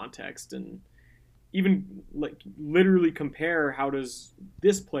get context and even literally compare how does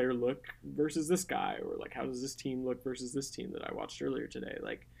this player look versus this guy, or how does this team look versus this team that I watched earlier today.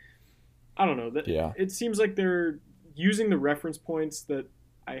 I don't know. Yeah. It seems like they're using the reference points that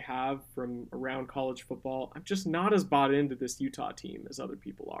I have from around college football. I'm just not as bought into this Utah team as other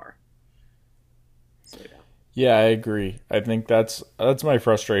people are. So yeah. Yeah, I agree. I think that's my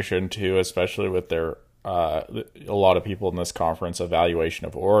frustration too, especially with their a lot of people in this conference evaluation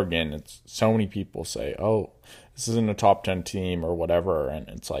of Oregon. It's so many people say, "Oh, this isn't a top 10 team or whatever," and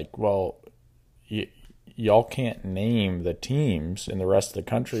it's well, y'all can't name the teams in the rest of the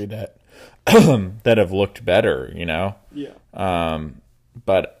country that that have looked better, Yeah.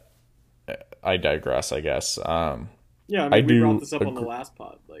 But I digress, I guess. Yeah, I mean, we brought this up on the last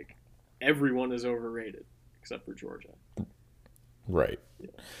pod. Everyone is overrated except for Georgia. Right.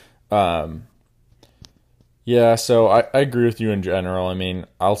 Yeah, so I agree with you in general. I mean,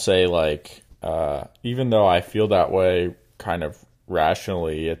 I'll say even though I feel that way kind of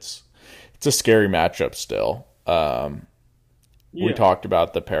rationally, it's a scary matchup still. We talked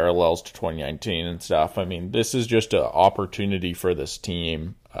about the parallels to 2019 and stuff. I mean, this is just an opportunity for this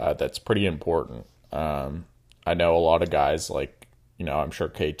team that's pretty important. I know a lot of guys I'm sure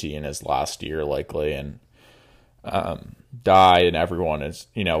KT in his last year likely, and Die and everyone is,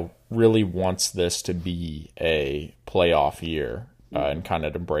 really wants this to be a playoff year and kind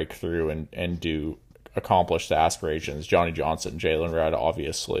of to break through and accomplish the aspirations. Johnny Johnson, Jalen Red,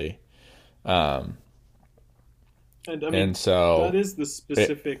 obviously. And I mean, and so that is the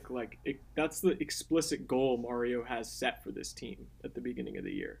specific, that's the explicit goal Mario has set for this team at the beginning of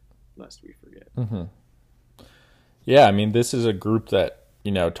the year, lest we forget. Mm-hmm. Yeah, I mean, this is a group that,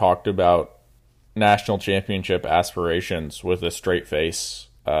 talked about national championship aspirations with a straight face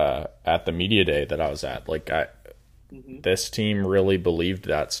at the media day that I was at. This team really believed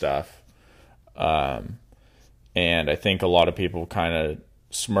that stuff. And I think a lot of people kind of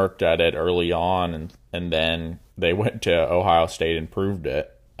smirked at it early on, and then they went to Ohio State and proved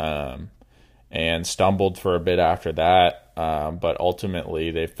it, and stumbled for a bit after that. But ultimately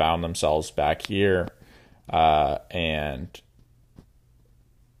they found themselves back here. And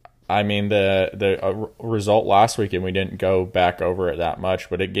I mean, the result last weekend, we didn't go back over it that much,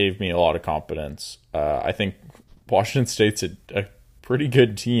 but it gave me a lot of confidence. I think Washington State's a pretty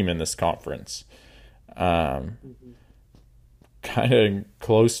good team in this conference. Kind of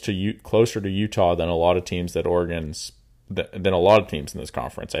closer to Utah than a lot of teams than a lot of teams in this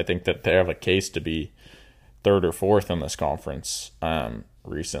conference. I think that they have a case to be third or fourth in this conference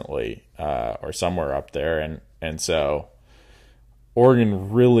recently, or somewhere up there, and so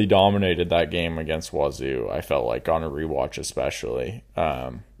Oregon really dominated that game against Wazoo. I felt like on a rewatch, especially.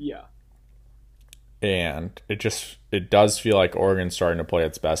 Yeah. and it does feel like Oregon's starting to play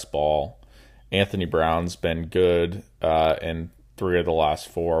its best ball. Anthony Brown's been good in 3 of the last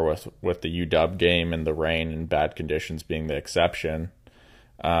 4, with the UW game and the rain and bad conditions being the exception.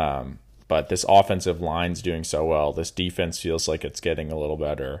 But this offensive line's doing so well. This defense feels like it's getting a little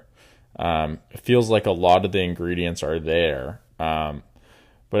better. It feels like a lot of the ingredients are there.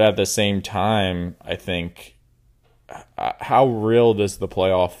 But at the same time, I think, how real does the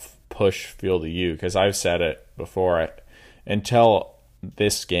playoff push feel to you? Because I've said it before, until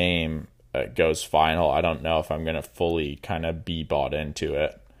this game goes final, I don't know if I'm going to fully kind of be bought into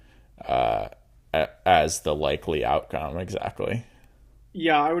it as the likely outcome exactly.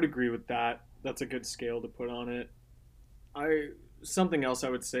 Yeah, I would agree with that. That's a good scale to put on it. Something else I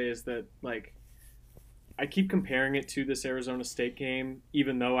would say is that, like, I keep comparing it to this Arizona State game,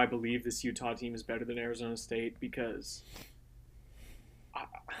 even though I believe this Utah team is better than Arizona State, because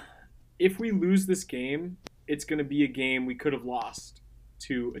if we lose this game, it's going to be a game we could have lost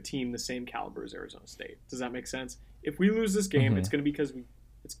to a team the same caliber as Arizona State. Does that make sense? If we lose this game, it's going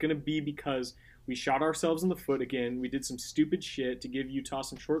to be because we shot ourselves in the foot again. We did some stupid shit to give Utah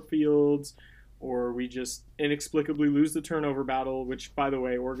some short fields, or we just inexplicably lose the turnover battle, which, by the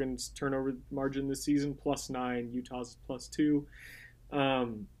way, Oregon's turnover margin this season +9, Utah's +2.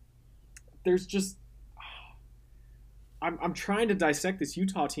 There's just, I'm trying to dissect this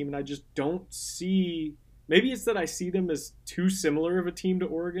Utah team, and I just don't see. Maybe it's that I see them as too similar of a team to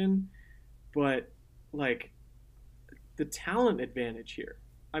Oregon, but, like, the talent advantage here.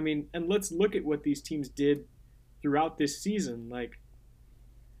 I mean, and let's look at what these teams did throughout this season. Like,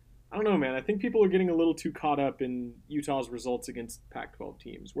 I don't know, man. I think people are getting a little too caught up in Utah's results against Pac-12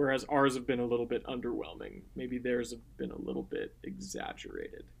 teams, whereas ours have been a little bit underwhelming. Maybe theirs have been a little bit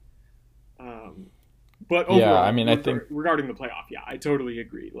exaggerated. But overall, yeah, I mean, I think regarding the playoff, yeah, I totally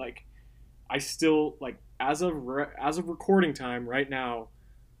agree. Like, I still, like, as of recording time right now,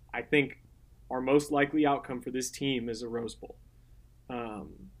 I think our most likely outcome for this team is a Rose Bowl,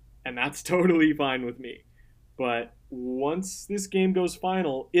 and that's totally fine with me. But once this game goes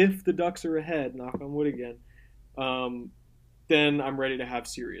final, if the Ducks are ahead, knock on wood again, then I'm ready to have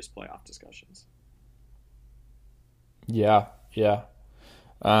serious playoff discussions. Yeah.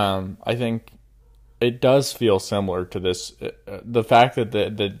 I think it does feel similar to this. The fact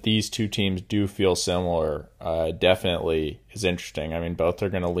that these two teams do feel similar definitely is interesting. I mean, both are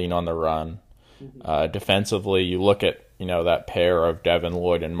going to lean on the run. Defensively, you look at that pair of Devin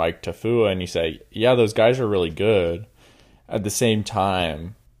Lloyd and Mike Tafua, and you say, yeah, those guys are really good. At the same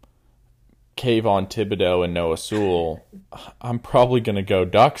time, Kayvon Thibodeau and Noah Sewell, I'm probably going to go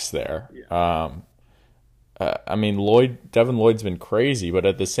Ducks there. Yeah. I mean, Devin Lloyd's been crazy, but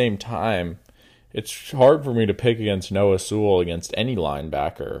at the same time, it's hard for me to pick against Noah Sewell against any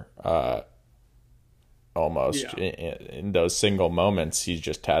linebacker. Almost in those single moments, he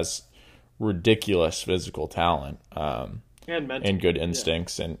just has ridiculous physical talent and good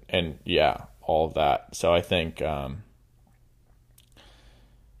instincts and all of that. So I think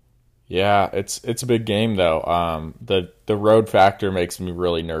it's a big game though. The road factor makes me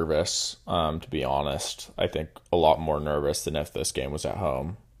really nervous, to be honest. I think a lot more nervous than if this game was at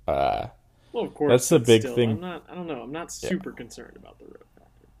home. Well, of course, that's the big thing. I don't know. I'm not super concerned about the road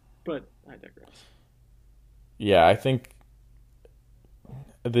factor, but I digress. Yeah, I think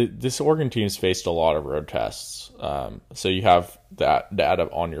this Oregon team's faced a lot of road tests, so you have that data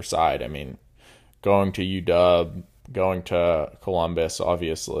on your side. I mean, going to UW, going to Columbus,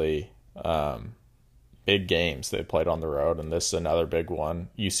 obviously, big games they played on the road, and this is another big one.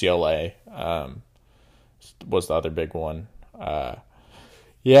 UCLA was the other big one.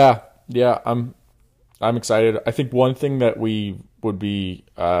 I'm excited. I think one thing that we would be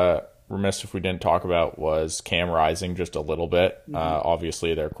remiss if we didn't talk about was Cam Rising just a little bit.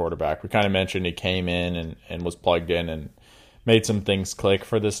 Obviously, their quarterback. We kind of mentioned he came in and was plugged in and made some things click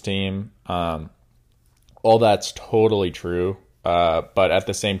for this team. All that's totally true. But at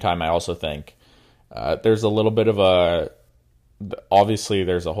the same time, I also think there's a little bit of obviously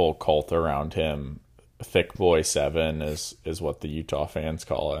there's a whole cult around him. Thick Boy 7 is what the Utah fans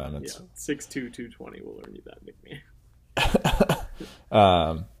call him. It's 6'2", 220 will earn you that nickname.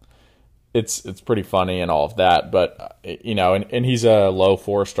 It's pretty funny and all of that, but and he's a low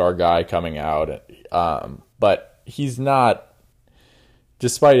 4-star guy coming out, but he's not,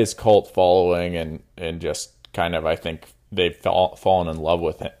 despite his cult following and just kind of, I think they've fallen in love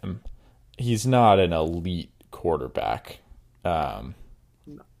with him. He's not an elite quarterback.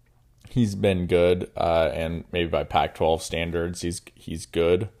 He's been good, and maybe by Pac-12 standards, he's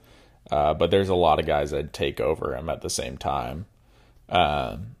good, but there's a lot of guys that take over him at the same time.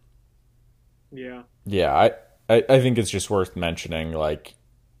 Yeah. Yeah, I think it's just worth mentioning, like,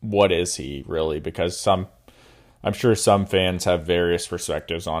 what is he really? Because I'm sure some fans have various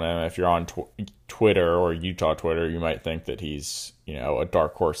perspectives on him. If you're on Twitter or Utah Twitter, you might think that he's, a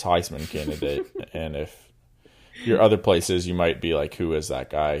dark horse Heisman candidate. And if you're other places, you might be like, who is that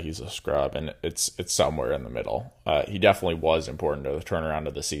guy? He's a scrub. And it's somewhere in the middle. He definitely was important to the turnaround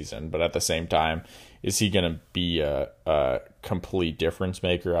of the season. But at the same time, is he going to be a complete difference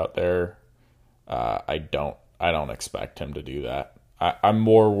maker out there? I don't expect him to do that. I'm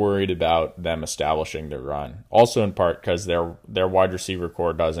more worried about them establishing their run. Also, in part because their wide receiver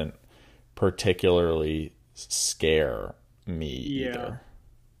core doesn't particularly scare me either.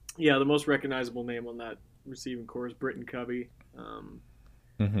 Yeah, the most recognizable name on that receiving core is Britton Covey,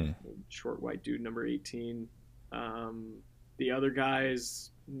 short white dude, number 18. The other guys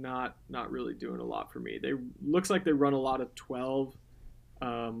not really doing a lot for me. They looks like they run a lot of 12.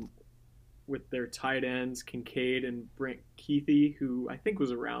 With their tight ends, Kincaid and Brent Keithy, who I think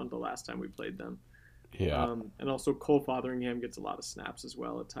was around the last time we played them. Yeah. And also Cole Fotheringham gets a lot of snaps as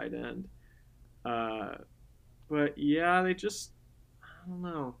well at tight end. But yeah, they just, I don't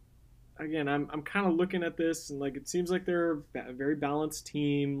know. Again, I'm kind of looking at this and like it seems like they're a very balanced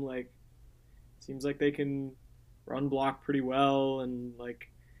team. Like, seems like they can run block pretty well and like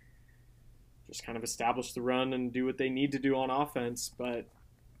just kind of establish the run and do what they need to do on offense. But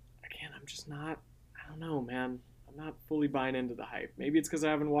again, I'm just not. I don't know, man. I'm not fully buying into the hype. Maybe it's because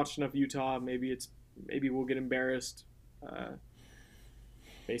I haven't watched enough Utah. Maybe we'll get embarrassed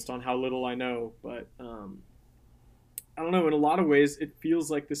based on how little I know. But I don't know. In a lot of ways, it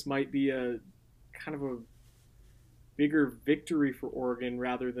feels like this might be a kind of a bigger victory for Oregon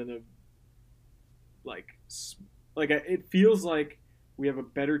rather than a it feels like we have a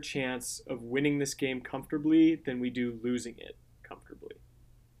better chance of winning this game comfortably than we do losing it comfortably.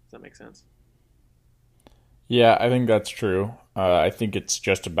 Does that make sense? Yeah, I think that's true. I think it's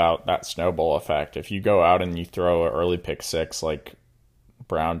just about that snowball effect. If you go out and you throw an early pick six like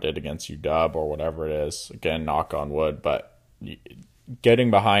Brown did against UW or whatever it is, again, knock on wood, but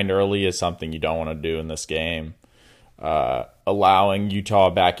getting behind early is something you don't want to do in this game. Allowing Utah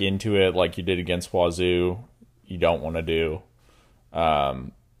back into it like you did against Wazoo, you don't want to do.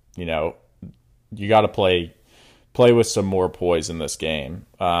 You got to play with some more poise in this game.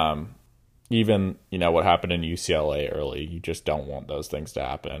 Even, what happened in UCLA early, you just don't want those things to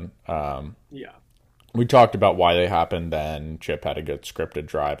happen. Yeah. We talked about why they happened then. Chip had a good scripted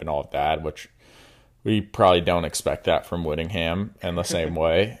drive and all of that, which we probably don't expect that from Whittingham in the same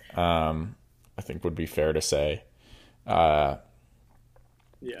way. I think would be fair to say. Yeah,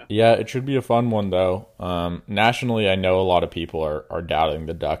 it should be a fun one, though. Nationally, I know a lot of people are doubting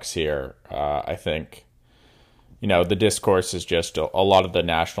the Ducks here. I think the discourse is just a lot of the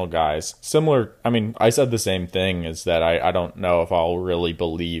national guys. Similar, I mean, I said the same thing, is that I don't know if I'll really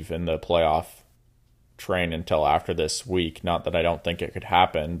believe in the playoff train until after this week. Not that I don't think it could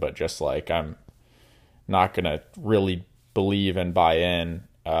happen, but just like I'm not going to really believe and buy in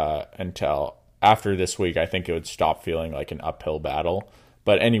until after this week. I think it would stop feeling like an uphill battle.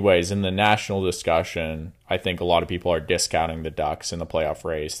 But anyways, in the national discussion, I think a lot of people are discounting the Ducks in the playoff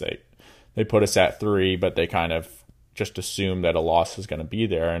race. They put us at 3, but they kind of just assume that a loss is going to be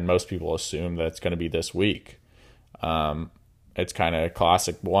there, and most people assume that it's going to be this week. It's kind of a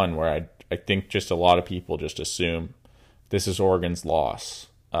classic one where I think just a lot of people just assume this is Oregon's loss.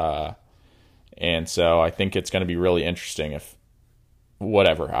 And so I think it's going to be really interesting if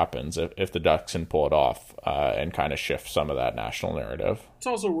whatever happens, if the Ducks can pull it off and kind of shift some of that national narrative. It's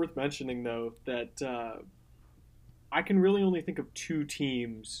also worth mentioning, though, that I can really only think of 2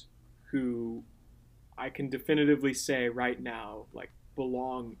 teams who I can definitively say right now, like,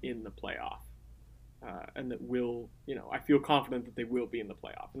 belong in the playoff. And that will, I feel confident that they will be in the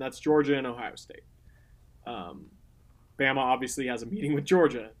playoff. And that's Georgia and Ohio State. Bama obviously has a meeting with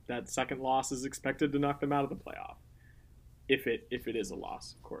Georgia. That second loss is expected to knock them out of the playoff. If it is a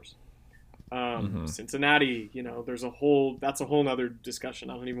loss, of course. Cincinnati, that's a whole nother discussion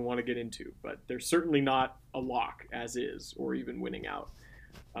I don't even want to get into. But they're certainly not a lock as is, or even winning out.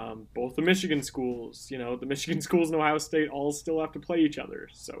 Both the Michigan schools, the Michigan schools and Ohio State all still have to play each other.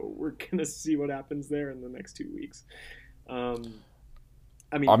 So we're going to see what happens there in the next 2 weeks. I'll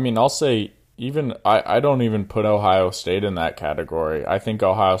say even I don't even put Ohio State in that category. I think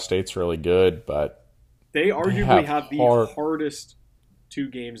Ohio State's really good, but they arguably have the hardest 2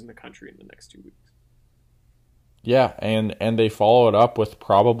 games in the country in the next 2 weeks. Yeah, and they follow it up with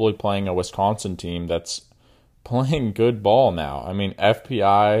probably playing a Wisconsin team that's playing good ball now. I mean,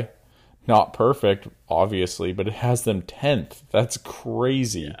 FPI, not perfect, obviously, but it has them 10th. That's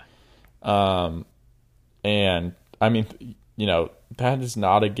crazy. Um, and I mean, that is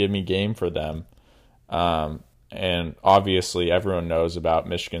not a gimme game for them. And obviously everyone knows about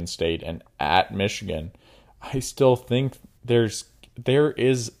Michigan State, and at Michigan, I still think there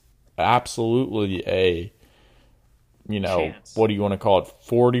is absolutely a, Chance. what do you want to call it,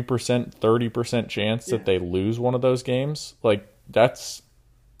 40%, 30% chance that they lose one of those games. Like, that's,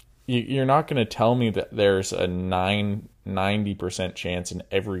 you're not going to tell me that there's a 90% chance in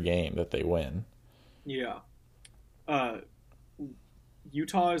every game that they win. Yeah.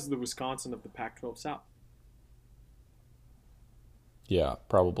 Utah is the Wisconsin of the Pac-12 South. Yeah,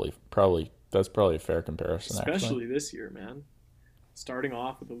 probably. That's probably a fair comparison, Especially this year, man. Starting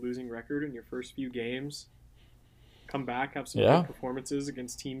off with a losing record in your first few games, come back, have some good performances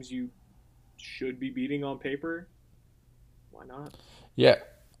against teams you should be beating on paper. Why not? Yeah,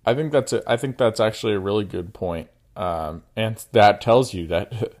 I think that's actually a really good point. And that tells you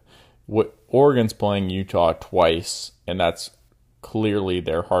that what Oregon's playing Utah twice, and that's clearly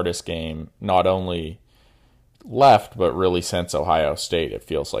their hardest game, not only left, but really since Ohio State, it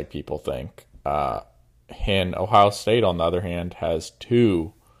feels like people think. And Ohio State, on the other hand, has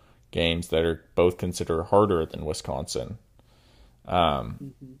two games that are both considered harder than Wisconsin.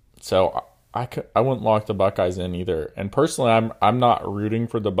 So I wouldn't lock the Buckeyes in either. And personally, I'm not rooting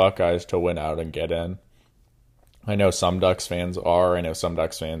for the Buckeyes to win out and get in. I know some Ducks fans are. I know some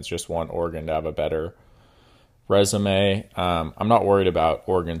Ducks fans just want Oregon to have a better resume. I'm not worried about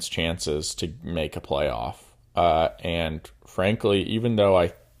Oregon's chances to make a playoff. And frankly, even though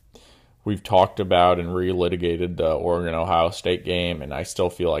we've talked about and relitigated the Oregon-Ohio State game, and I still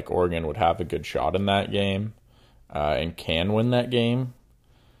feel like Oregon would have a good shot in that game and can win that game.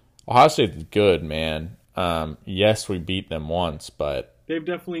 Ohio State is good, man. Yes, we beat them once, but they've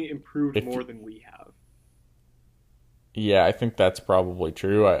definitely improved more than we have. Yeah, I think that's probably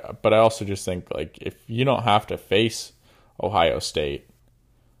true. But I also just think, like, if you don't have to face Ohio State,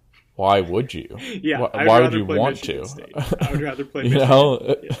 why would you? Yeah, why would you want to? I would rather play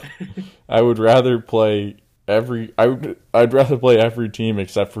Michigan. I would rather play I'd rather play every team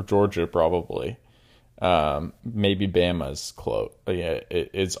except for Georgia, probably. Maybe Bama's close. Yeah,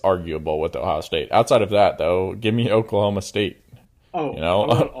 it's arguable with Ohio State. Outside of that, though, give me Oklahoma State. Oh, I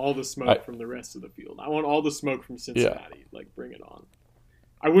want all the smoke from the rest of the field. I want all the smoke from Cincinnati. Yeah. Like, bring it on.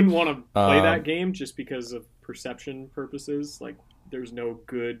 I wouldn't want to play that game just because of perception purposes. Like, there's no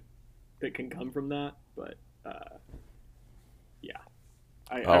good that can come from that. But, yeah.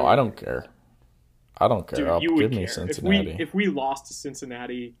 I don't care. I don't care. Dude, give me Cincinnati. If we lost to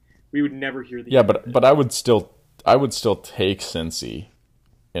Cincinnati, we would never hear the but I would still take Cincy.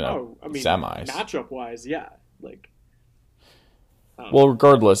 Semis. Matchup wise, yeah. Like. Well,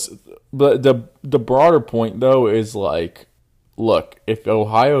 regardless, the broader point though is like, look, if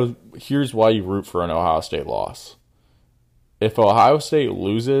here's why you root for an Ohio State loss. If Ohio State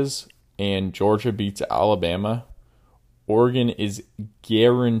loses and Georgia beats Alabama, Oregon is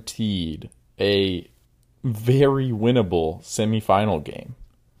guaranteed a very winnable semifinal game.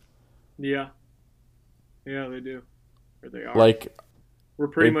 Yeah. Yeah, they do. Or they are. Like, we're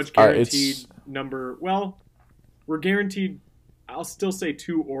pretty much guaranteed we're guaranteed, I'll still say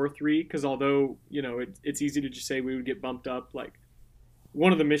 2 or 3, because although, it's easy to just say we would get bumped up, like,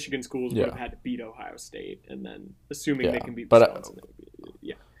 one of the Michigan schools would have had to beat Ohio State, and then assuming they can beat Wisconsin,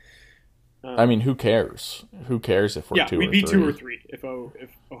 I mean, who cares? Who cares if we're 2 or 3? We'd be 2 or 3 if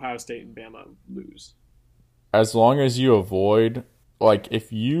Ohio State and Bama lose. As long as you avoid, like,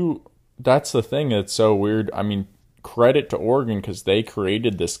 that's the thing that's so weird. I mean, credit to Oregon because they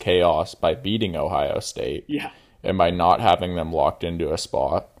created this chaos by beating Ohio State. Yeah. And by not having them locked into a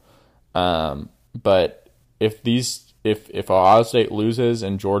spot. But if Ohio State loses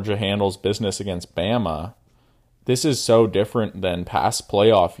and Georgia handles business against Bama, this is so different than past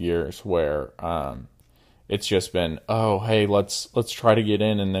playoff years where it's just been, oh, hey, let's try to get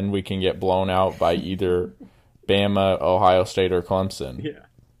in and then we can get blown out by either Bama, Ohio State, or Clemson.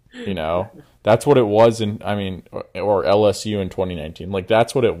 Yeah. That's what it was or LSU in 2019. Like,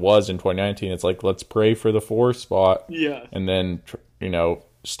 that's what it was in 2019. It's like, let's pray for the 4 spot. Yeah. And then,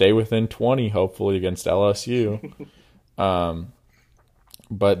 stay within 20, hopefully, against LSU.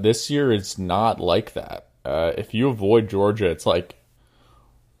 But this year, it's not like that. If you avoid Georgia, it's like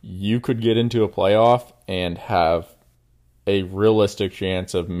you could get into a playoff and have a realistic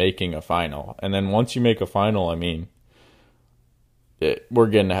chance of making a final. And then once you make a final, I mean, we're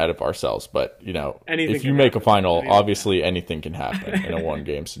getting ahead of ourselves, but if you make a final, obviously anything can happen in a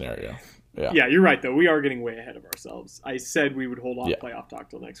 1-game scenario. Yeah, you're right though. We are getting way ahead of ourselves. I said we would hold off playoff talk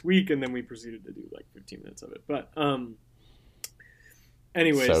till next week, and then we proceeded to do like 15 minutes of it. But so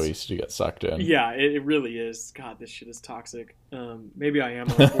Anyways, easy to get sucked in. yeah, it really is. God, this shit is toxic. Maybe I am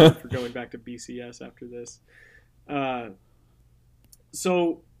on board for going back to BCS after this. Uh,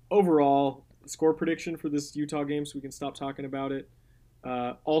 so overall, score prediction for this Utah game, so we can stop talking about it.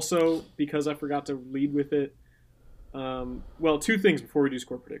 Also, because I forgot to lead with it. Well, two things before we do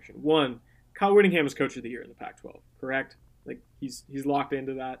score prediction. One, Kyle Whittingham is Coach of the Year in the Pac-12, correct? Like he's locked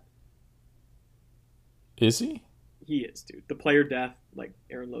into that. Is he? He is, dude. The player death, like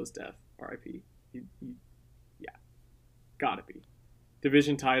Aaron Lowe's death, R.I.P. Yeah, gotta be.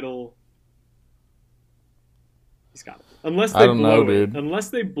 Division title, he's gotta be. Unless they blow it.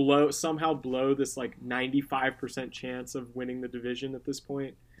 Unless they somehow blow this like 95% chance of winning the division at this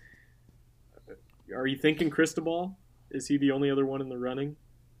point. Are you thinking Cristobal? Is he the only other one in the running?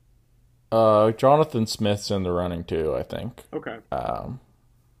 Jonathan Smith's in the running too, I think. Okay.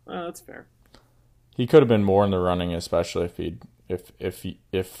 That's fair. He could have been more in the running, especially if the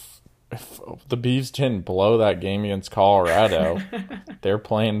Beavs didn't blow that game against Colorado. They're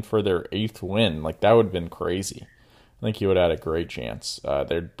playing for their 8th win. Like, that would have been crazy. I think he would have had a great chance.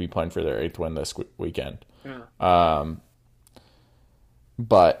 They'd be playing for their 8th win this weekend. Yeah.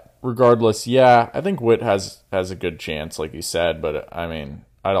 But regardless, yeah, I think Witt has a good chance, like you said. But I mean,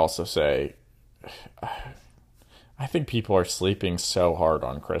 I'd also say I think people are sleeping so hard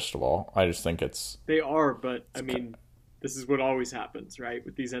on Cristobal. I just think they are, but I mean, this is what always happens, right?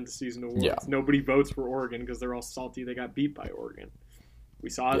 With these end of season awards, yeah. Nobody votes for Oregon because they're all salty they got beat by Oregon. We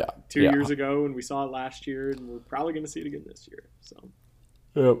saw it 2 years ago, and we saw it last year, and we're probably going to see it again this year. So,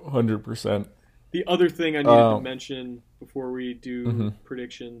 yep, 100%. The other thing I needed to mention before we do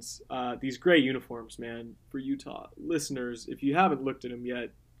predictions, these gray uniforms, man, for Utah. Listeners, if you haven't looked at them yet,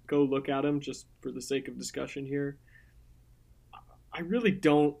 go look at them just for the sake of discussion here. I really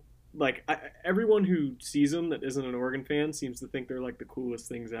don't, like, everyone who sees them that isn't an Oregon fan seems to think they're, like, the coolest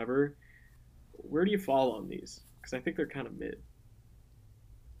things ever. Where do you fall on these? Because I think they're kind of mid.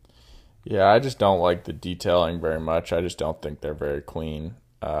 Yeah, I just don't like the detailing very much. I just don't think they're very clean.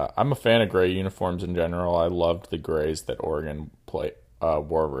 I'm a fan of gray uniforms in general. I loved the grays that Oregon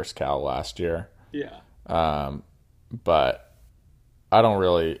wore versus Cal last year. Yeah. But I don't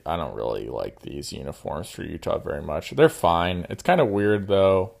really like these uniforms for Utah very much. They're fine. It's kind of weird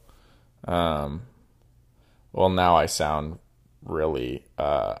though. Well, now I sound really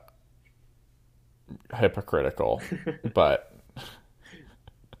hypocritical, but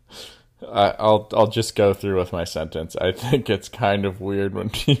I'll just go through with my sentence. I think it's kind of weird when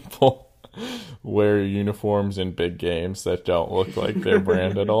people wear uniforms in big games that don't look like their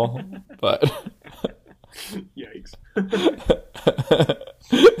brand at all. But yikes.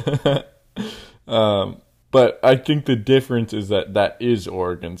 But I think the difference is that is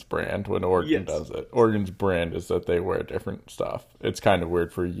Oregon's brand when Oregon does it. Oregon's brand is that they wear different stuff. It's kind of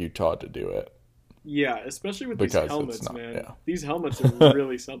weird for Utah to do it. Yeah, especially with these helmets, man. Yeah. These helmets are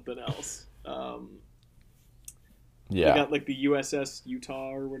really something else. They got like the USS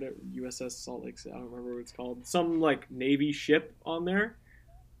Utah or whatever, USS Salt Lake. I don't remember what it's called. Some like Navy ship on there.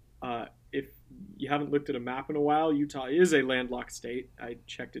 If you haven't looked at a map in a while, Utah is a landlocked state. I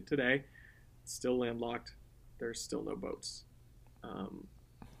checked it today. It's still landlocked. There's still no boats.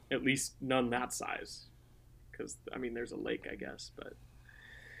 At least none that size. Because, I mean, there's a lake, I guess, but...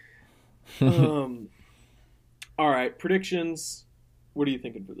 all right, predictions. What are you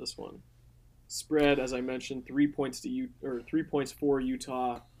thinking for this one? Spread, as I mentioned, 3 points to 3 points for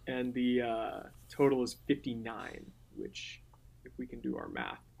Utah, and the total is 59, which, if we can do our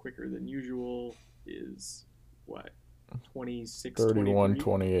math quicker than usual, is what? 26, 31,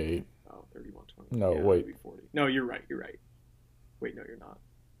 28. Oh, 31, 28. No, yeah, wait. 40. No, you're right. Wait, no, you're not.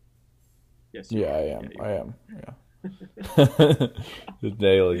 Yes, you are. I am. Yeah, I am. Yeah. The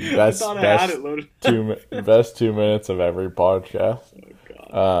daily best 2 minutes of every podcast. Oh,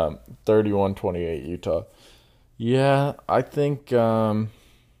 God. 31-28 Utah. Yeah, I think I'm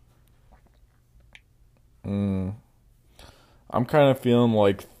kind of feeling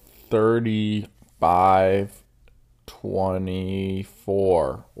like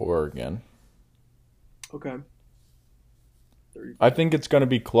 35-24 Oregon. Okay. I think it's going to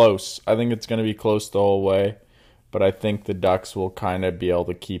be close. I think it's going to be close the whole way. But I think the Ducks will kind of be able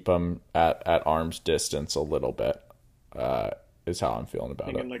to keep them at arm's distance a little bit, is how I'm feeling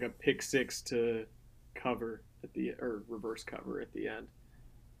about it. Like a pick six to cover or reverse cover at the end.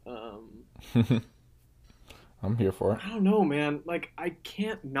 I'm here for it. I don't know, man. Like, I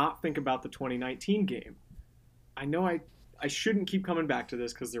can't not think about the 2019 game. I know I shouldn't keep coming back to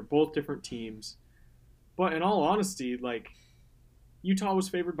this because they're both different teams. But in all honesty, like, Utah was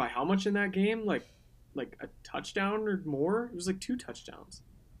favored by how much in that game? Like, like a touchdown or more. It was like 2 touchdowns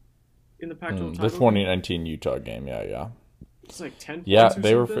in the Pac-12 The title game. 2019 Utah game, yeah. It's like 10 Yeah, points or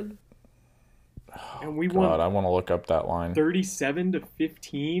they were. something. And we God, won I want to look up that line.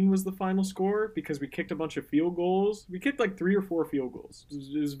 37-15 was the final score because we kicked a bunch of field goals. We kicked like 3 or 4 field goals.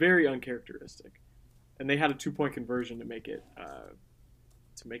 It was very uncharacteristic. And they had a 2-point conversion to make it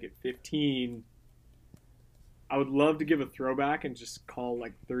 15. I would love to give a throwback and just call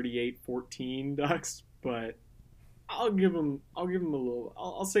like 38-14 Ducks, but I'll give them a little.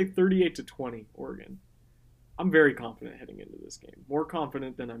 I'll say 38-20 Oregon. I'm very confident heading into this game. More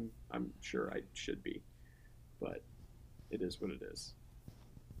confident than I'm sure I should be. But it is what it is.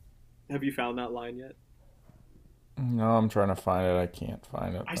 Have you found that line yet? No, I'm trying to find it. I can't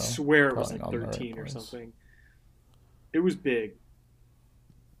find it. I though. swear it was Probably like not in the right 13 or place. something. It was big.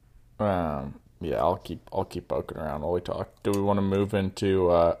 Yeah, I'll keep poking around while we talk. Do we want to move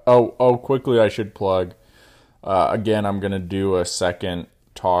into? Quickly, I should plug. Again, I'm gonna do a second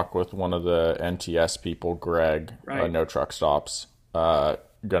talk with one of the NTS people, Greg. Right. No Truck Stops. Gonna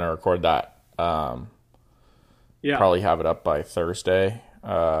record that. Yeah. Probably have it up by Thursday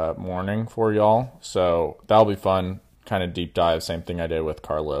morning for y'all. So that'll be fun. Kind of deep dive. Same thing I did with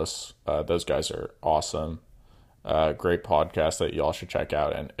Carlos. Those guys are awesome. Great podcast that y'all should check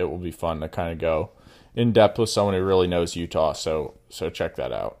out, and it will be fun to kind of go in depth with someone who really knows Utah. So check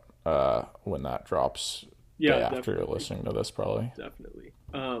that out when that drops. Yeah, day after definitely. you're listening to this, probably. Definitely.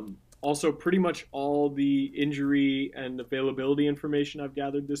 Also, pretty much all the injury and availability information I've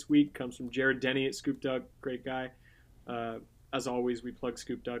gathered this week comes from Jared Denny at Scoop Duck. Great guy. As always, we plug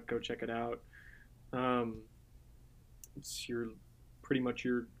Scoop Duck. Go check it out. It's pretty much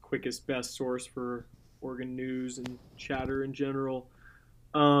your quickest, best source for Oregon news and chatter in general.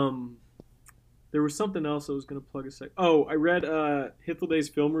 There was something else I was going to plug a sec. Oh, I read Hythlodae's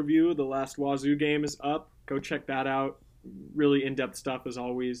film review. The last Wazoo game is up. Go check that out. Really in-depth stuff as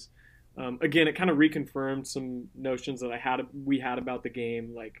always. Again, it kind of reconfirmed some notions that we had about the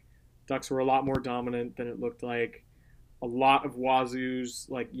game. Like, Ducks were a lot more dominant than it looked like. A lot of Wazoo's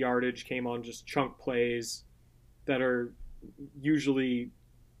like yardage came on just chunk plays that are usually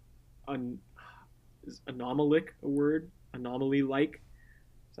is anomalic a word? Anomaly-like?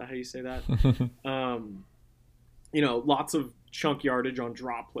 Is that how you say that? Lots of chunk yardage on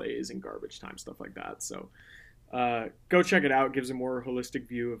drop plays and garbage time, stuff like that. So go check it out. It gives a more holistic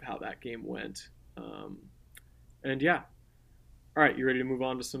view of how that game went. And yeah. All right, you ready to move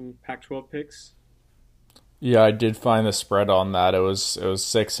on to some Pac-12 picks? Yeah, I did find the spread on that. It was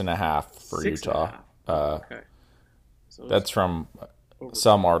 6.5 for 6.5. Utah. Okay. So That's from over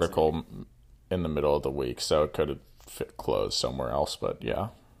some 50%. article in the middle of the week, so it could have closed somewhere else. But yeah,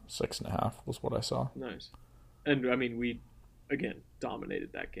 6.5 was what I saw. Nice. And I mean, we again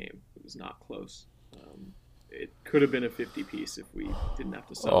dominated that game. It was not close. It could have been a 50 piece if we didn't have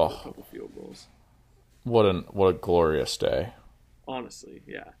to settle for a couple field goals. What a glorious day. Honestly,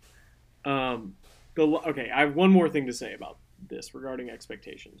 yeah. Okay, I have one more thing to say about this regarding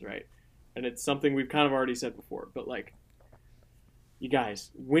expectations, right? And it's something we've kind of already said before, but like, you guys,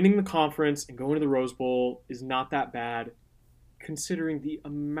 winning the conference and going to the Rose Bowl is not that bad, considering the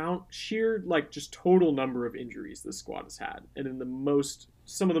sheer just total number of injuries this squad has had, and in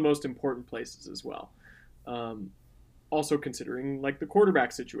some of the most important places as well. Also considering the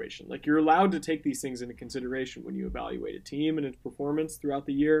quarterback situation, you're allowed to take these things into consideration when you evaluate a team and its performance throughout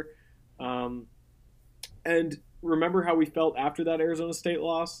the year. And remember how we felt after that Arizona State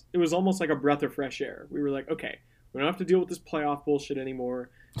loss? It was almost like a breath of fresh air. We were like, okay, we don't have to deal with this playoff bullshit anymore.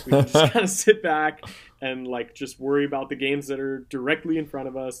 We can just kind of sit back and just worry about the games that are directly in front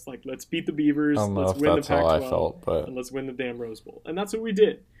of us. Let's beat the Beavers. I don't know Let's if win that's the how Pac-12, I felt, but and let's win the damn Rose Bowl. And that's what we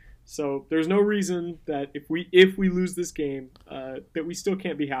did. So there's no reason that if we lose this game, that we still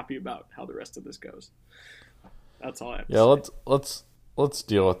can't be happy about how the rest of this goes. That's all I have to say. Let's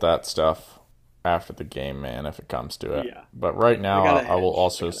deal with that stuff after the game, man, if it comes to it. Yeah. But right now, I will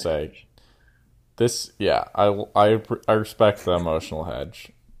also say this. Yeah, I respect the emotional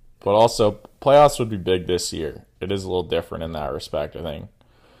hedge, but also playoffs would be big this year. It is a little different in that respect, I think.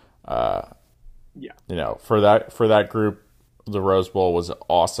 Yeah. For that group, the Rose Bowl was an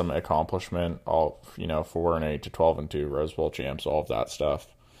awesome accomplishment. 4-8 to 12-2 Rose Bowl champs, all of that stuff.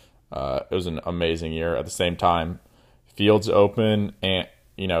 It was an amazing year. At the same time, fields open and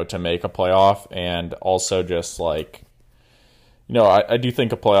to make a playoff, and also just I do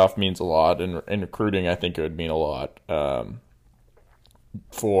think a playoff means a lot, and in recruiting I think it would mean a lot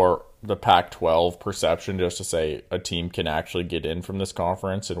for the Pac-12 perception, just to say a team can actually get in from this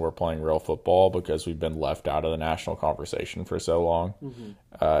conference and we're playing real football, because we've been left out of the national conversation for so long.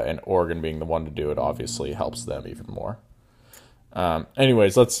 And Oregon being the one to do it obviously helps them even more.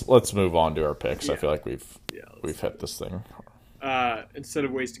 Anyways, let's move on to our picks. I feel like we've hit this thing. Instead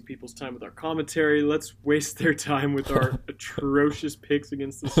of wasting people's time with our commentary, let's waste their time with our atrocious picks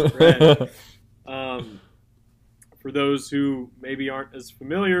against the spread. For those who maybe aren't as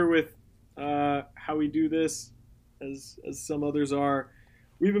familiar with how we do this as some others are,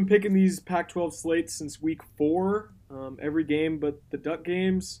 we've been picking these Pac-12 slates since week 4, every game but the Duck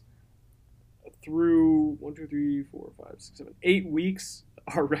games, through 1, 2, 3, 4, 5, 6, 7, 8 weeks.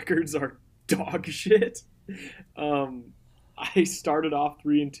 Our records are dog shit. I started off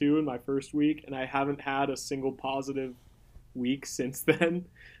 3-2 in my first week, and I haven't had a single positive week since then.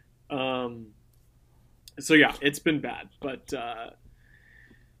 So yeah, it's been bad, but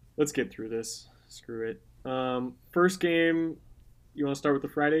let's get through this. Screw it. First game, you want to start with the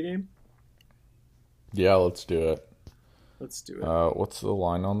Friday game? Yeah, let's do it. Let's do it. What's the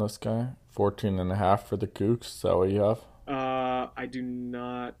line on this guy? 14.5 for the Cougs. Is that what you have? I do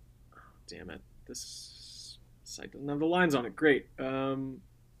not. Oh, damn it! This site doesn't have the lines on it. Great. We can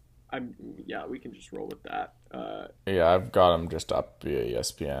just roll with that. Yeah, I've got them just up via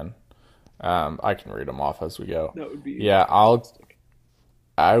ESPN. I can read them off as we go. That would be fantastic.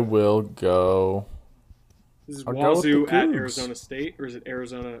 I will go. This is Wazoo at Arizona State, or is it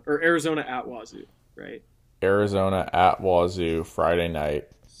Arizona at Wazoo? Right. Arizona at Wazoo Friday night.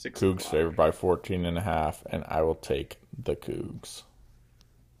 6 Cougs favored by 14.5, and I will take the Cougs.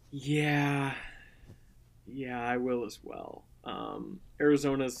 Yeah, I will as well.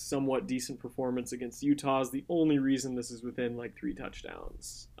 Arizona's somewhat decent performance against Utah is the only reason this is within like 3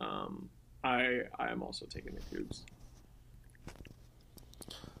 touchdowns. I am also taking the Cougs.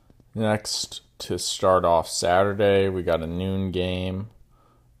 Next, to start off Saturday, we got a noon game.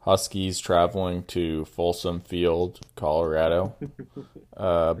 Huskies traveling to Folsom Field, Colorado,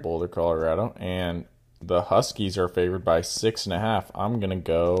 Boulder, Colorado, and the Huskies are favored by 6.5. I'm going to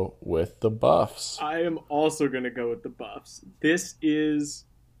go with the Buffs. I am also going to go with the Buffs. This is...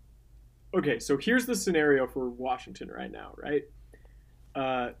 Okay, so here's the scenario for Washington right now, right?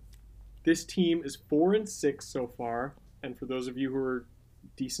 This team is 4-6 so far, and for those of you who are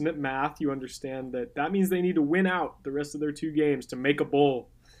decent at math, you understand that means they need to win out the rest of their 2 games to make a bowl.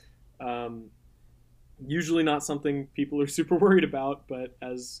 Usually not something people are super worried about, but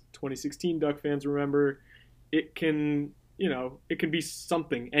as 2016 Duck fans remember, it can be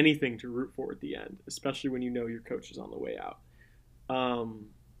something, anything to root for at the end, especially when you know your coach is on the way out.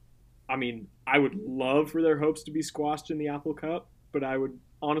 I mean, I would love for their hopes to be squashed in the Apple Cup, but I would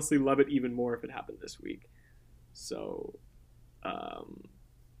honestly love it even more if it happened this week. So,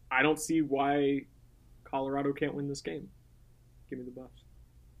 I don't see why Colorado can't win this game. Give me the Buffs.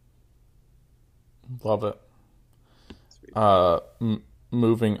 Love it.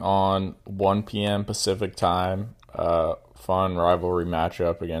 Moving on, 1 p.m. Pacific time. Fun rivalry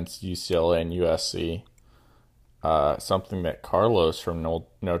matchup against UCLA and USC. Something that Carlos from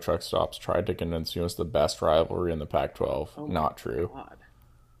No Truck Stops tried to convince me was the best rivalry in the Pac-12. Oh, not true. God.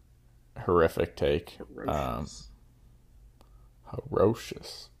 Horrific take.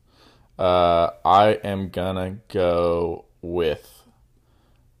 Ferocious. I am gonna go with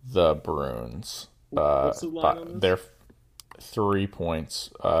the Bruins. What's the line on this? They're 3 points.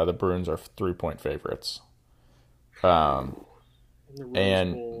 The Bruins are 3-point favorites. In the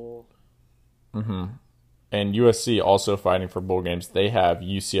Rose Bowl. And USC also fighting for bowl games. They have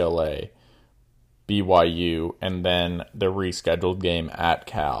UCLA, BYU, and then the rescheduled game at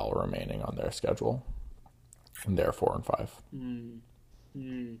Cal remaining on their schedule. And they're 4-5.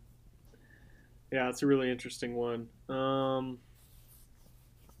 Yeah, it's a really interesting one.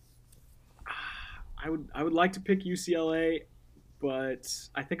 I would like to pick UCLA, but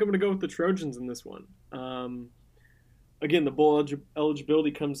I think I'm going to go with the Trojans in this one. Again, the bowl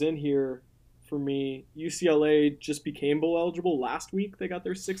eligibility comes in here for me. UCLA just became bowl eligible last week. They got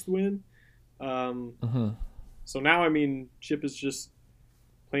their 6th win. So now, I mean, Chip is just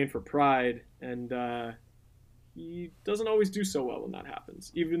playing for pride, and he doesn't always do so well when that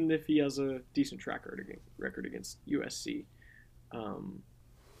happens, even if he has a decent track record against USC.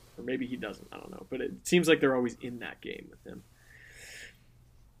 Or maybe he doesn't. I don't know. But it seems like they're always in that game with him.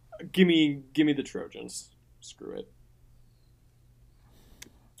 Give me the Trojans. Screw it.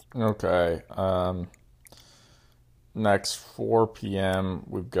 Okay. Next, 4 p.m.,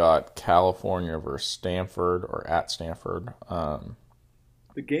 we've got California versus Stanford, or at Stanford.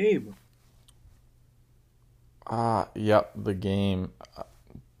 The game. Yep, the game.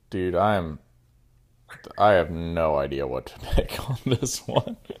 Dude, I have no idea what to pick on this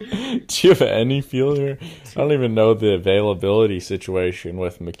one. Do you have any feel here? I don't even know the availability situation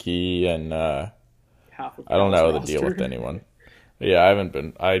with McKee and Half of I don't Cal's know the deal with roster. anyone. Yeah,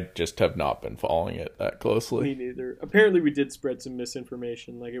 I just have not been following it that Me closely. neither. Apparently, we did spread some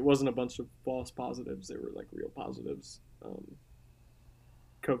misinformation. Like, it wasn't a bunch of false positives. They were, like, real positives.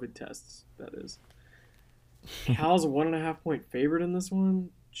 COVID tests, that is. Cal's a 1.5 point favorite in this one.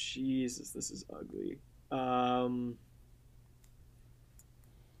 Jesus, this is ugly. Um,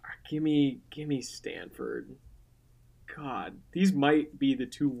 give me Stanford. God, these might be the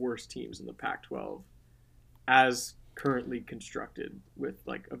two worst teams in the Pac-12 as currently constructed with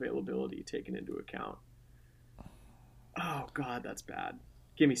like availability taken into account. Oh God, that's bad.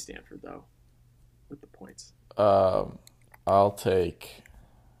 Give me Stanford though with the points. Um, I'll take.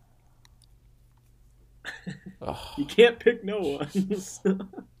 You can't pick no ones.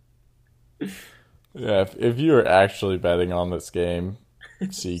 Yeah, if you were actually betting on this game,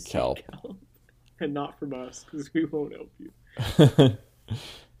 seek help. Cal. And not from us because we won't help you.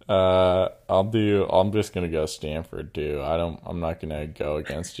 I'm just gonna go Stanford too. I'm not gonna go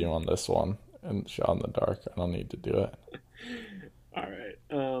against you on this one and shot in the dark. I don't need to do it. All right.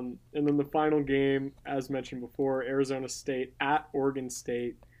 And then the final game, as mentioned before, Arizona State at Oregon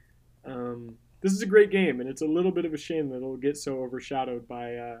State. This is a great game, and it's a little bit of a shame that it'll get so overshadowed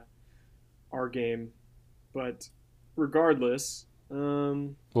by our game. But regardless,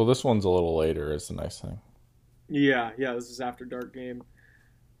 Well, this one's a little later, is the nice thing. yeah, this is after dark game.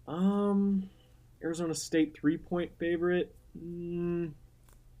 Um, Arizona State 3 point favorite. And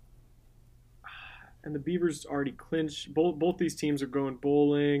the Beavers already clinched. Both these teams are going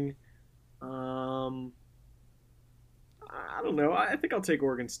bowling. Um, I don't know. I think I'll take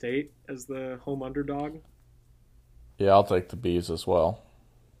Oregon State as the home underdog. Yeah, I'll take the Bees as well.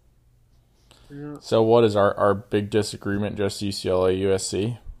 Yeah. So what is our big disagreement? Just UCLA,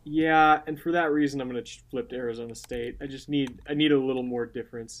 USC? Yeah, and for that reason, I'm gonna flip to Arizona State. I need a little more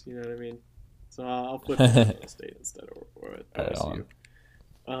difference. You know what I mean? So I'll flip to Arizona State instead of Right OSU.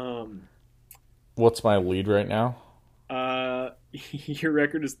 on. Um, What's my lead right now? your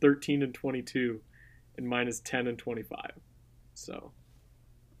record is 13-22, and mine is 10-25. So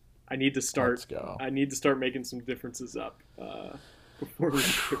I need to start. Let's go. I need to start making some differences up before we're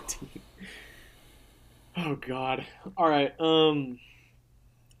 15. Oh God! All right.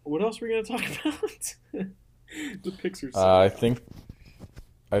 What else are we gonna talk about? The picks are so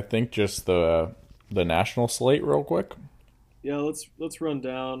I think just the national slate real quick. Yeah, let's run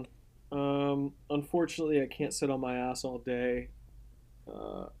down. Unfortunately, I can't sit on my ass all day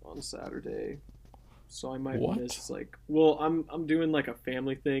on Saturday, so I might What? miss like. Well, I'm doing like a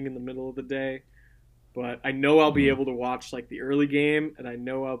family thing in the middle of the day, but I know I'll be able to watch like the early game, and I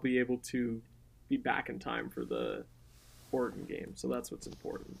know I'll be able to be back in time for the Oregon game. So that's what's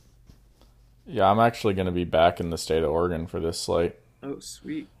important. Yeah, I'm actually going to be back in the state of Oregon for this slate, Oh,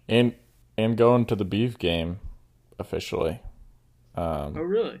 sweet. and going to the Beef game officially. Oh,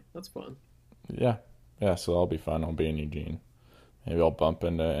 really? That's fun. Yeah, yeah. So that'll be fun. I'll be in Eugene. Maybe I'll bump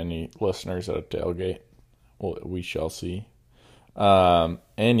into any listeners at a tailgate. Well, we shall see.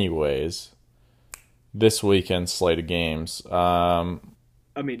 Anyways, this weekend slate of games. I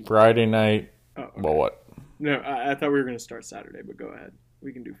mean, Friday night. oh, okay. Well, what? No, I thought we were going to start Saturday, but go ahead.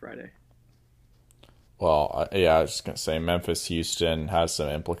 We can do Friday. Well, yeah, I was just gonna say Memphis Houston has some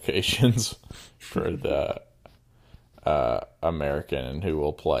implications for the American and who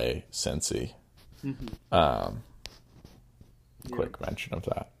will play Cincy. Mm-hmm. Quick mention of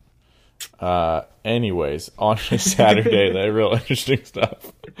that. Anyways, on to Saturday, the real interesting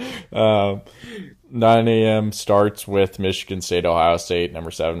stuff. 9 a.m. starts with Michigan State, Ohio State, number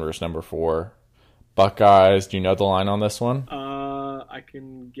 7 versus number 4. Buckeyes. Do you know the line on this one? I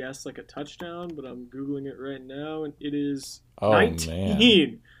can guess like a touchdown, but I'm Googling it right now, and it is Oh 19.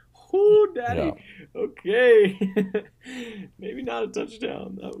 man. Oh, daddy. Yeah. Okay. Maybe not a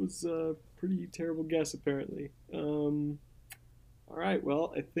touchdown. That was a pretty terrible guess, apparently. All right.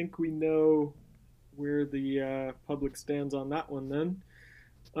 Well, I think we know where the public stands on that one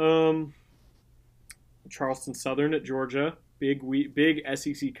then. Charleston Southern at Georgia. Big week, big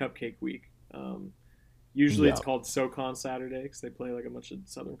SEC Cupcake week. Usually it's Yeah. called SoCon Saturday because they play like a bunch of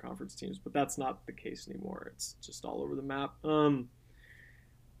Southern Conference teams, but that's not the case anymore. It's just all over the map.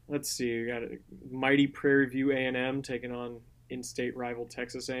 Let's see. We got a mighty Prairie View A&M taking on in-state rival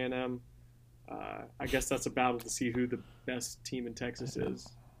Texas A&M. I guess that's a battle to see who the best team in Texas is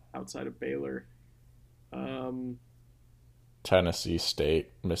outside of Baylor. Tennessee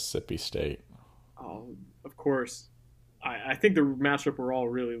State, Mississippi State. Oh, of course. I think the matchup we're all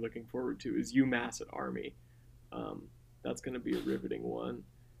really looking forward to is UMass at Army. That's going to be a riveting one.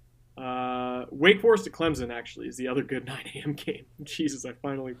 Wake Forest at Clemson actually is the other good 9 a.m. game. Jesus, I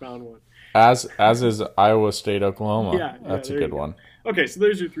finally found one. As is Iowa State Oklahoma. Yeah, That's a good one. Okay, so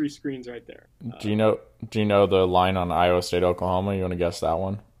there's your 3 screens right there. Do you know the line on Iowa State Oklahoma? You want to guess that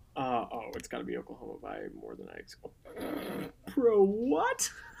one? It's got to be Oklahoma by more than I expect. Bro, what?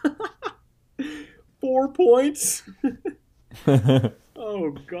 4 points?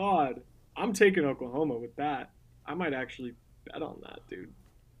 Oh God, I'm taking Oklahoma with that. I might actually bet on that, dude.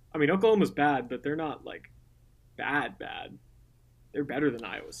 I mean, Oklahoma's bad, but they're not like bad. They're better than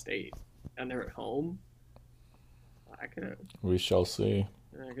Iowa State, and they're at home. We shall see.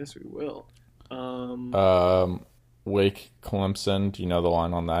 I guess we will. Wake Clemson. Do you know the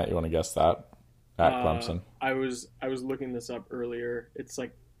line on that? You want to guess that? At Clemson. I was looking this up earlier. It's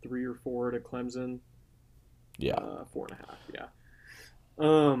like 3 or 4 to Clemson. Yeah. 4.5. Yeah.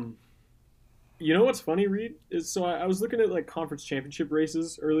 You know what's funny, Reed? Is so I was looking at like conference championship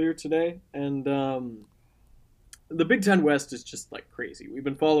races earlier today, and the Big Ten West is just like crazy. We've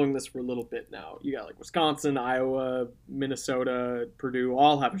been following this for a little bit now. You got like Wisconsin, Iowa, Minnesota, Purdue,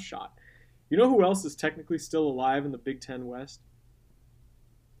 all have a shot. You know who else is technically still alive in the Big Ten West?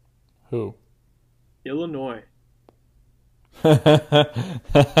 Who? Illinois.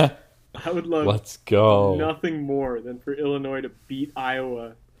 I would love Let's go. nothing more than for Illinois to beat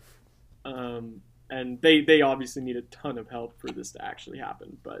Iowa. And they obviously need a ton of help for this to actually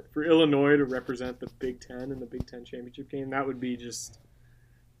happen. But for Illinois to represent the Big Ten in the Big Ten championship game, that would be just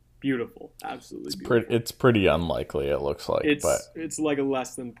beautiful. Absolutely beautiful. It's pretty unlikely, it looks like. It's like a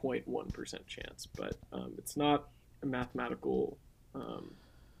less than 0.1% chance. But it's not a mathematical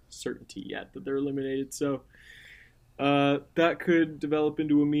certainty yet that they're eliminated. So that could develop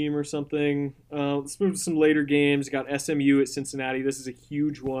into a meme or something. Let's move to some later games. You got SMU at Cincinnati. This is a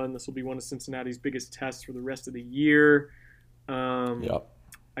huge one. This will be one of Cincinnati's biggest tests for the rest of the year. Yep.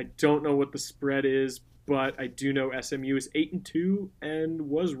 I don't know what the spread is, but I do know SMU is 8-2 and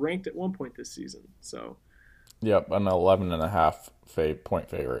was ranked at one point this season. So, yep, an 11.5 point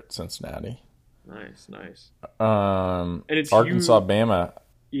favorite, Cincinnati. Nice. And it's Arkansas, huge. Bama.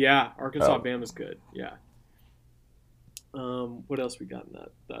 Yeah, Arkansas, Bama's good. Yeah. What else we got in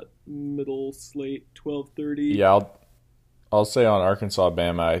that middle slate? 12:30. Yeah, I'll say on Arkansas,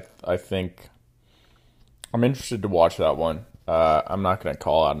 Bama. I think I'm interested to watch that one. I'm not going to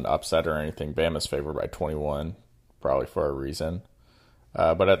call out an upset or anything. Bama's favored by 21, probably for a reason.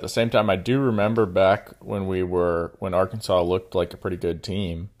 But at the same time, I do remember back when Arkansas looked like a pretty good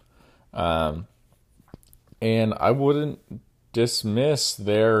team, and I wouldn't dismiss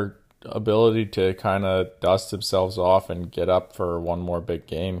their ability to kind of dust themselves off and get up for one more big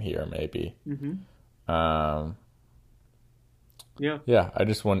game here, maybe. Mm-hmm. Yeah.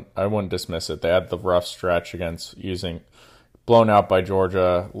 I wouldn't dismiss it. They had the rough stretch blown out by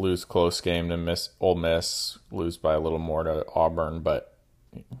Georgia, lose close game to Ole Miss, lose by a little more to Auburn, but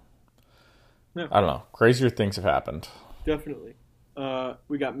yeah. I don't know. Crazier things have happened. Definitely.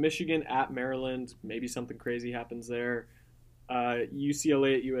 We got Michigan at Maryland. Maybe something crazy happens there.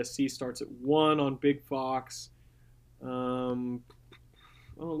 UCLA at USC starts at 1 on Big Fox. It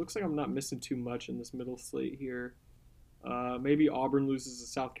looks like I'm not missing too much in this middle slate here. Maybe Auburn loses to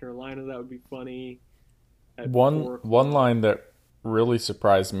South Carolina. That would be funny. One line that really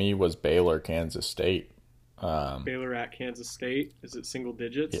surprised me was Baylor, Kansas State. Baylor at Kansas State. Is it single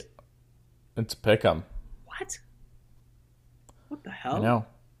digits? Yeah. It's a pick'em. What the hell? I know.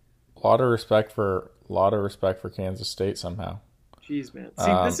 A lot of respect for Kansas State somehow. Jeez, man.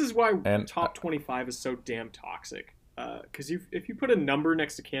 See, this is why top 25 is so damn toxic. Because if you put a number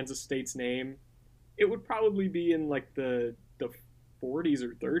next to Kansas State's name, it would probably be in like the 40s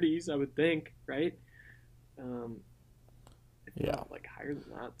or 30s, I would think, right? If not, like higher than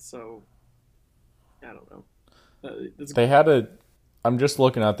that. So I don't know. I'm just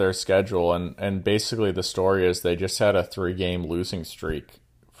looking at their schedule, and basically the story is they just had a 3-game losing streak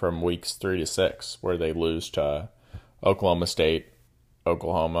from weeks 3 to 6, where they lose to Oklahoma State,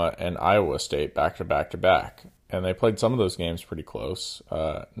 Oklahoma, and Iowa State back to back to back. And they played some of those games pretty close.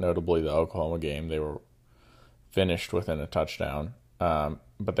 Notably the Oklahoma game, they were finished within a touchdown.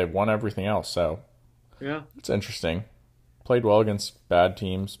 But they've won everything else, so yeah, it's interesting. Played well against bad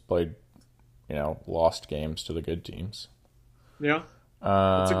teams, lost games to the good teams. Yeah.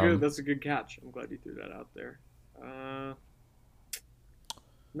 That's a good catch. I'm glad you threw that out there.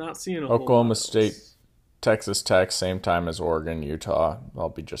 Not seeing a Oklahoma State, Texas Tech, same time as Oregon, Utah. That'll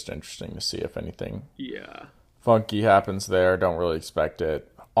be just interesting to see if anything funky happens there. Don't really expect it.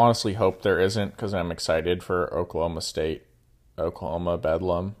 honestly hope there isn't because I'm excited for Oklahoma State, Oklahoma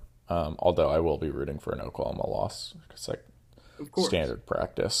Bedlam. Although I will be rooting for an Oklahoma loss. It's like Of course. standard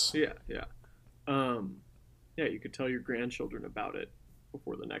practice. Yeah, yeah. Um, yeah, you could tell your grandchildren about it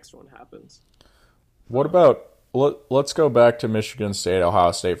before the next one happens. What about let's go back to Michigan State,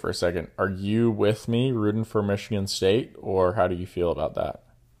 Ohio State for a second. Are you with me rooting for Michigan State, or how do you feel about that?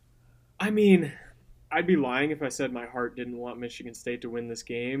 I mean, I'd be lying if I said my heart didn't want Michigan State to win this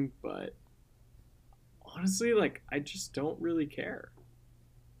game, but honestly, like, I just don't really care.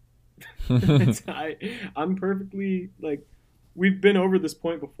 I'm perfectly, like, we've been over this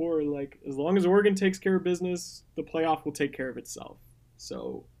point before. Like, as long as Oregon takes care of business, the playoff will take care of itself.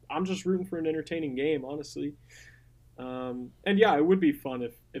 So I'm just rooting for an entertaining game, honestly. And yeah, it would be fun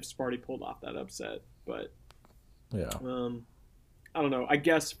if Sparty pulled off that upset. But Yeah. I don't know. I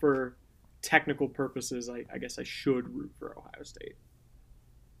guess for technical purposes, I guess I should root for Ohio State.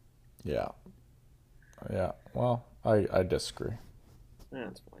 Yeah. Yeah. Well, I disagree.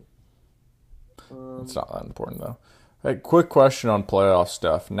 That's fine. It's not that important though. Hey, quick question on playoff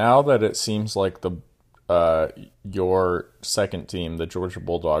stuff. Now that it seems like your second team, the Georgia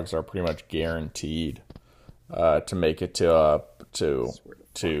Bulldogs, are pretty much guaranteed to make it to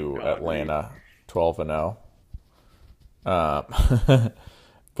Atlanta, 12-0.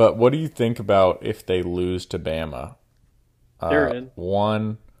 But what do you think about if they lose to Bama? They're in.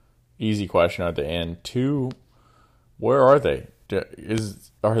 One, easy question: are they in? Two, where are they?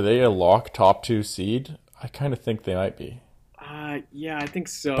 Are they a lock top 2 seed? I kind of think they might be. Yeah, I think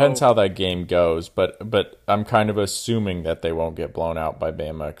so. Depends how that game goes, but I'm kind of assuming that they won't get blown out by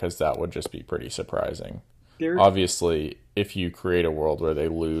Bama because that would just be pretty surprising. Obviously, if you create a world where they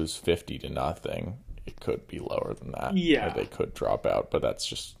lose 50-0, it could be lower than that. Yeah, or they could drop out, but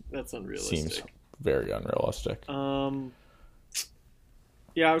that's unrealistic. Seems very unrealistic.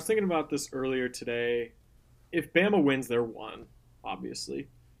 Yeah, I was thinking about this earlier today. If Bama wins, they're one, obviously.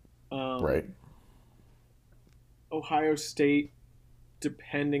 Right. Ohio State,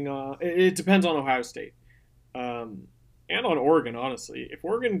 it depends on Ohio State, and on Oregon. Honestly, if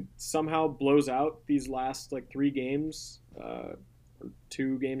Oregon somehow blows out these last 3 games, or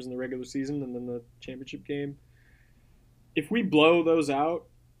 2 games in the regular season, and then the championship game, if we blow those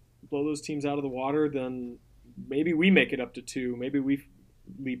teams out of the water, then maybe we make it up to 2. Maybe we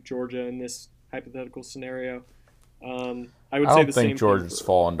leap Georgia in this hypothetical scenario. I don't think Georgia's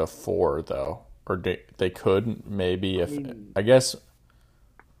fallen to 4 though. Or they could maybe if I guess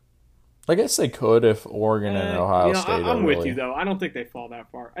they could if Oregon and Ohio State. I'm with you though. I don't think they fall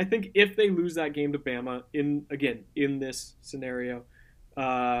that far. I think if they lose that game to Bama in this scenario,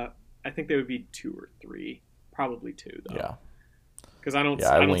 I think they would be 2 or 3, probably 2 though. Yeah. Because I don't.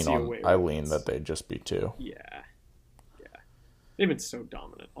 Yeah, I don't see a way. I lean that they'd just be 2. Yeah. They've been so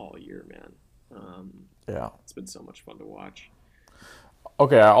dominant all year, man. Yeah. It's been so much fun to watch.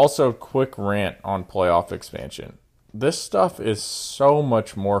 Okay, also quick rant on playoff expansion. This stuff is so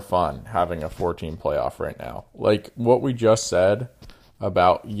much more fun having a 14 playoff right now. Like what we just said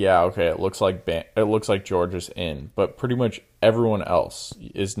about it looks like Georgia's in, but pretty much everyone else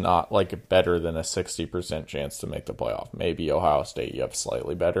is not better than a 60% chance to make the playoff. Maybe Ohio State you have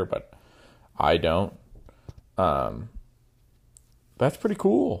slightly better, but I don't. That's pretty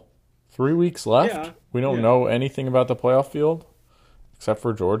cool. 3 weeks left. Yeah, we don't know anything about the playoff field. Except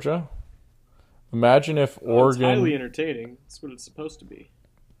for Georgia. Imagine if Oregon... It's highly entertaining. That's what it's supposed to be.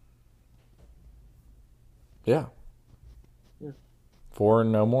 Yeah. 4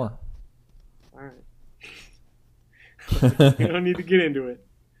 and no more. All right. We don't need to get into it.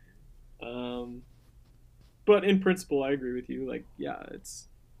 But in principle, I agree with you. It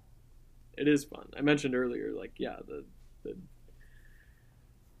is fun. I mentioned earlier, the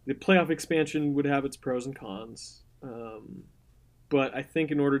playoff expansion would have its pros and cons. But I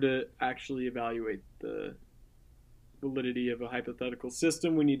think in order to actually evaluate the validity of a hypothetical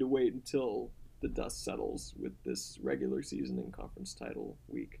system, we need to wait until the dust settles with this regular season and conference title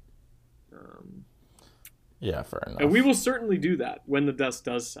week. Yeah, fair enough. And we will certainly do that when the dust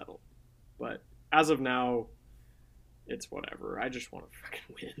does settle. But as of now, it's whatever. I just want to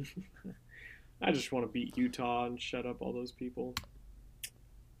fucking win. I just want to beat Utah and shut up all those people.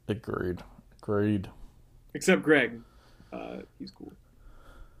 Agreed. Except Greg. He's cool.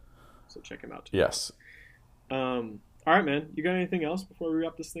 So check him out too. Yes. All right, man. You got anything else before we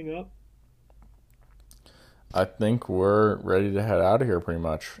wrap this thing up? I think we're ready to head out of here pretty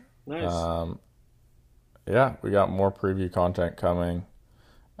much. Nice. Yeah, we got more preview content coming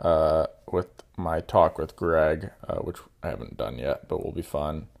with my talk with Greg, which I haven't done yet, but will be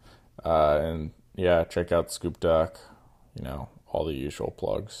fun. And yeah, check out Scoop Duck, all the usual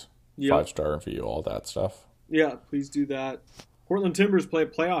plugs. Yep. 5-star review, all that stuff. Yeah, please do that. Portland Timbers play a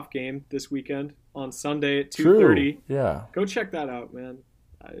playoff game this weekend on Sunday at 2:30. True. Yeah. Go check that out, man.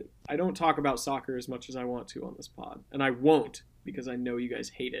 I don't talk about soccer as much as I want to on this pod, and I won't because I know you guys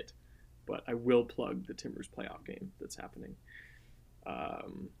hate it, but I will plug the Timbers playoff game that's happening.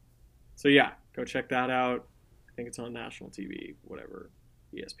 So yeah, go check that out. I think it's on national TV, whatever,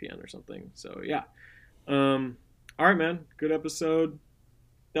 ESPN or something. So yeah. All right, man. Good episode.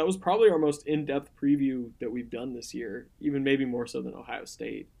 That was probably our most in-depth preview that we've done this year, even maybe more so than Ohio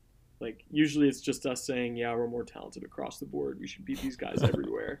State. Like, usually it's just us saying, yeah, we're more talented across the board. We should beat these guys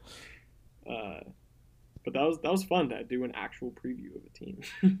everywhere. But that was fun to do an actual preview of a team.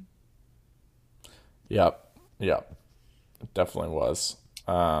 Yep. It definitely was.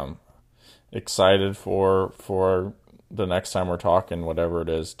 Excited for the next time we're talking, whatever it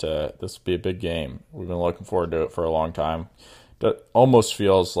is. This will be a big game. We've been looking forward to it for a long time. That almost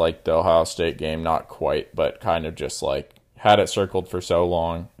feels like the Ohio State game, not quite, but kind of just like had it circled for so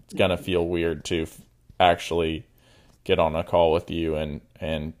long. It's gonna feel weird to actually get on a call with you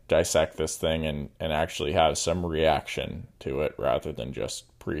and dissect this thing and actually have some reaction to it rather than just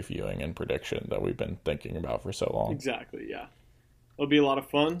previewing and prediction that we've been thinking about for so long. Exactly, yeah. It'll be a lot of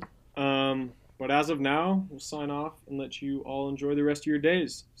fun. But as of now, we'll sign off and let you all enjoy the rest of your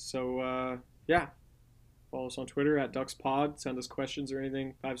days. So, yeah. Follow us on Twitter at DucksPod. Send us questions or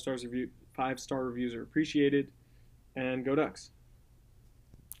anything. 5-star reviews are appreciated. And go Ducks.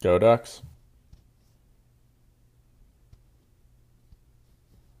 Go Ducks.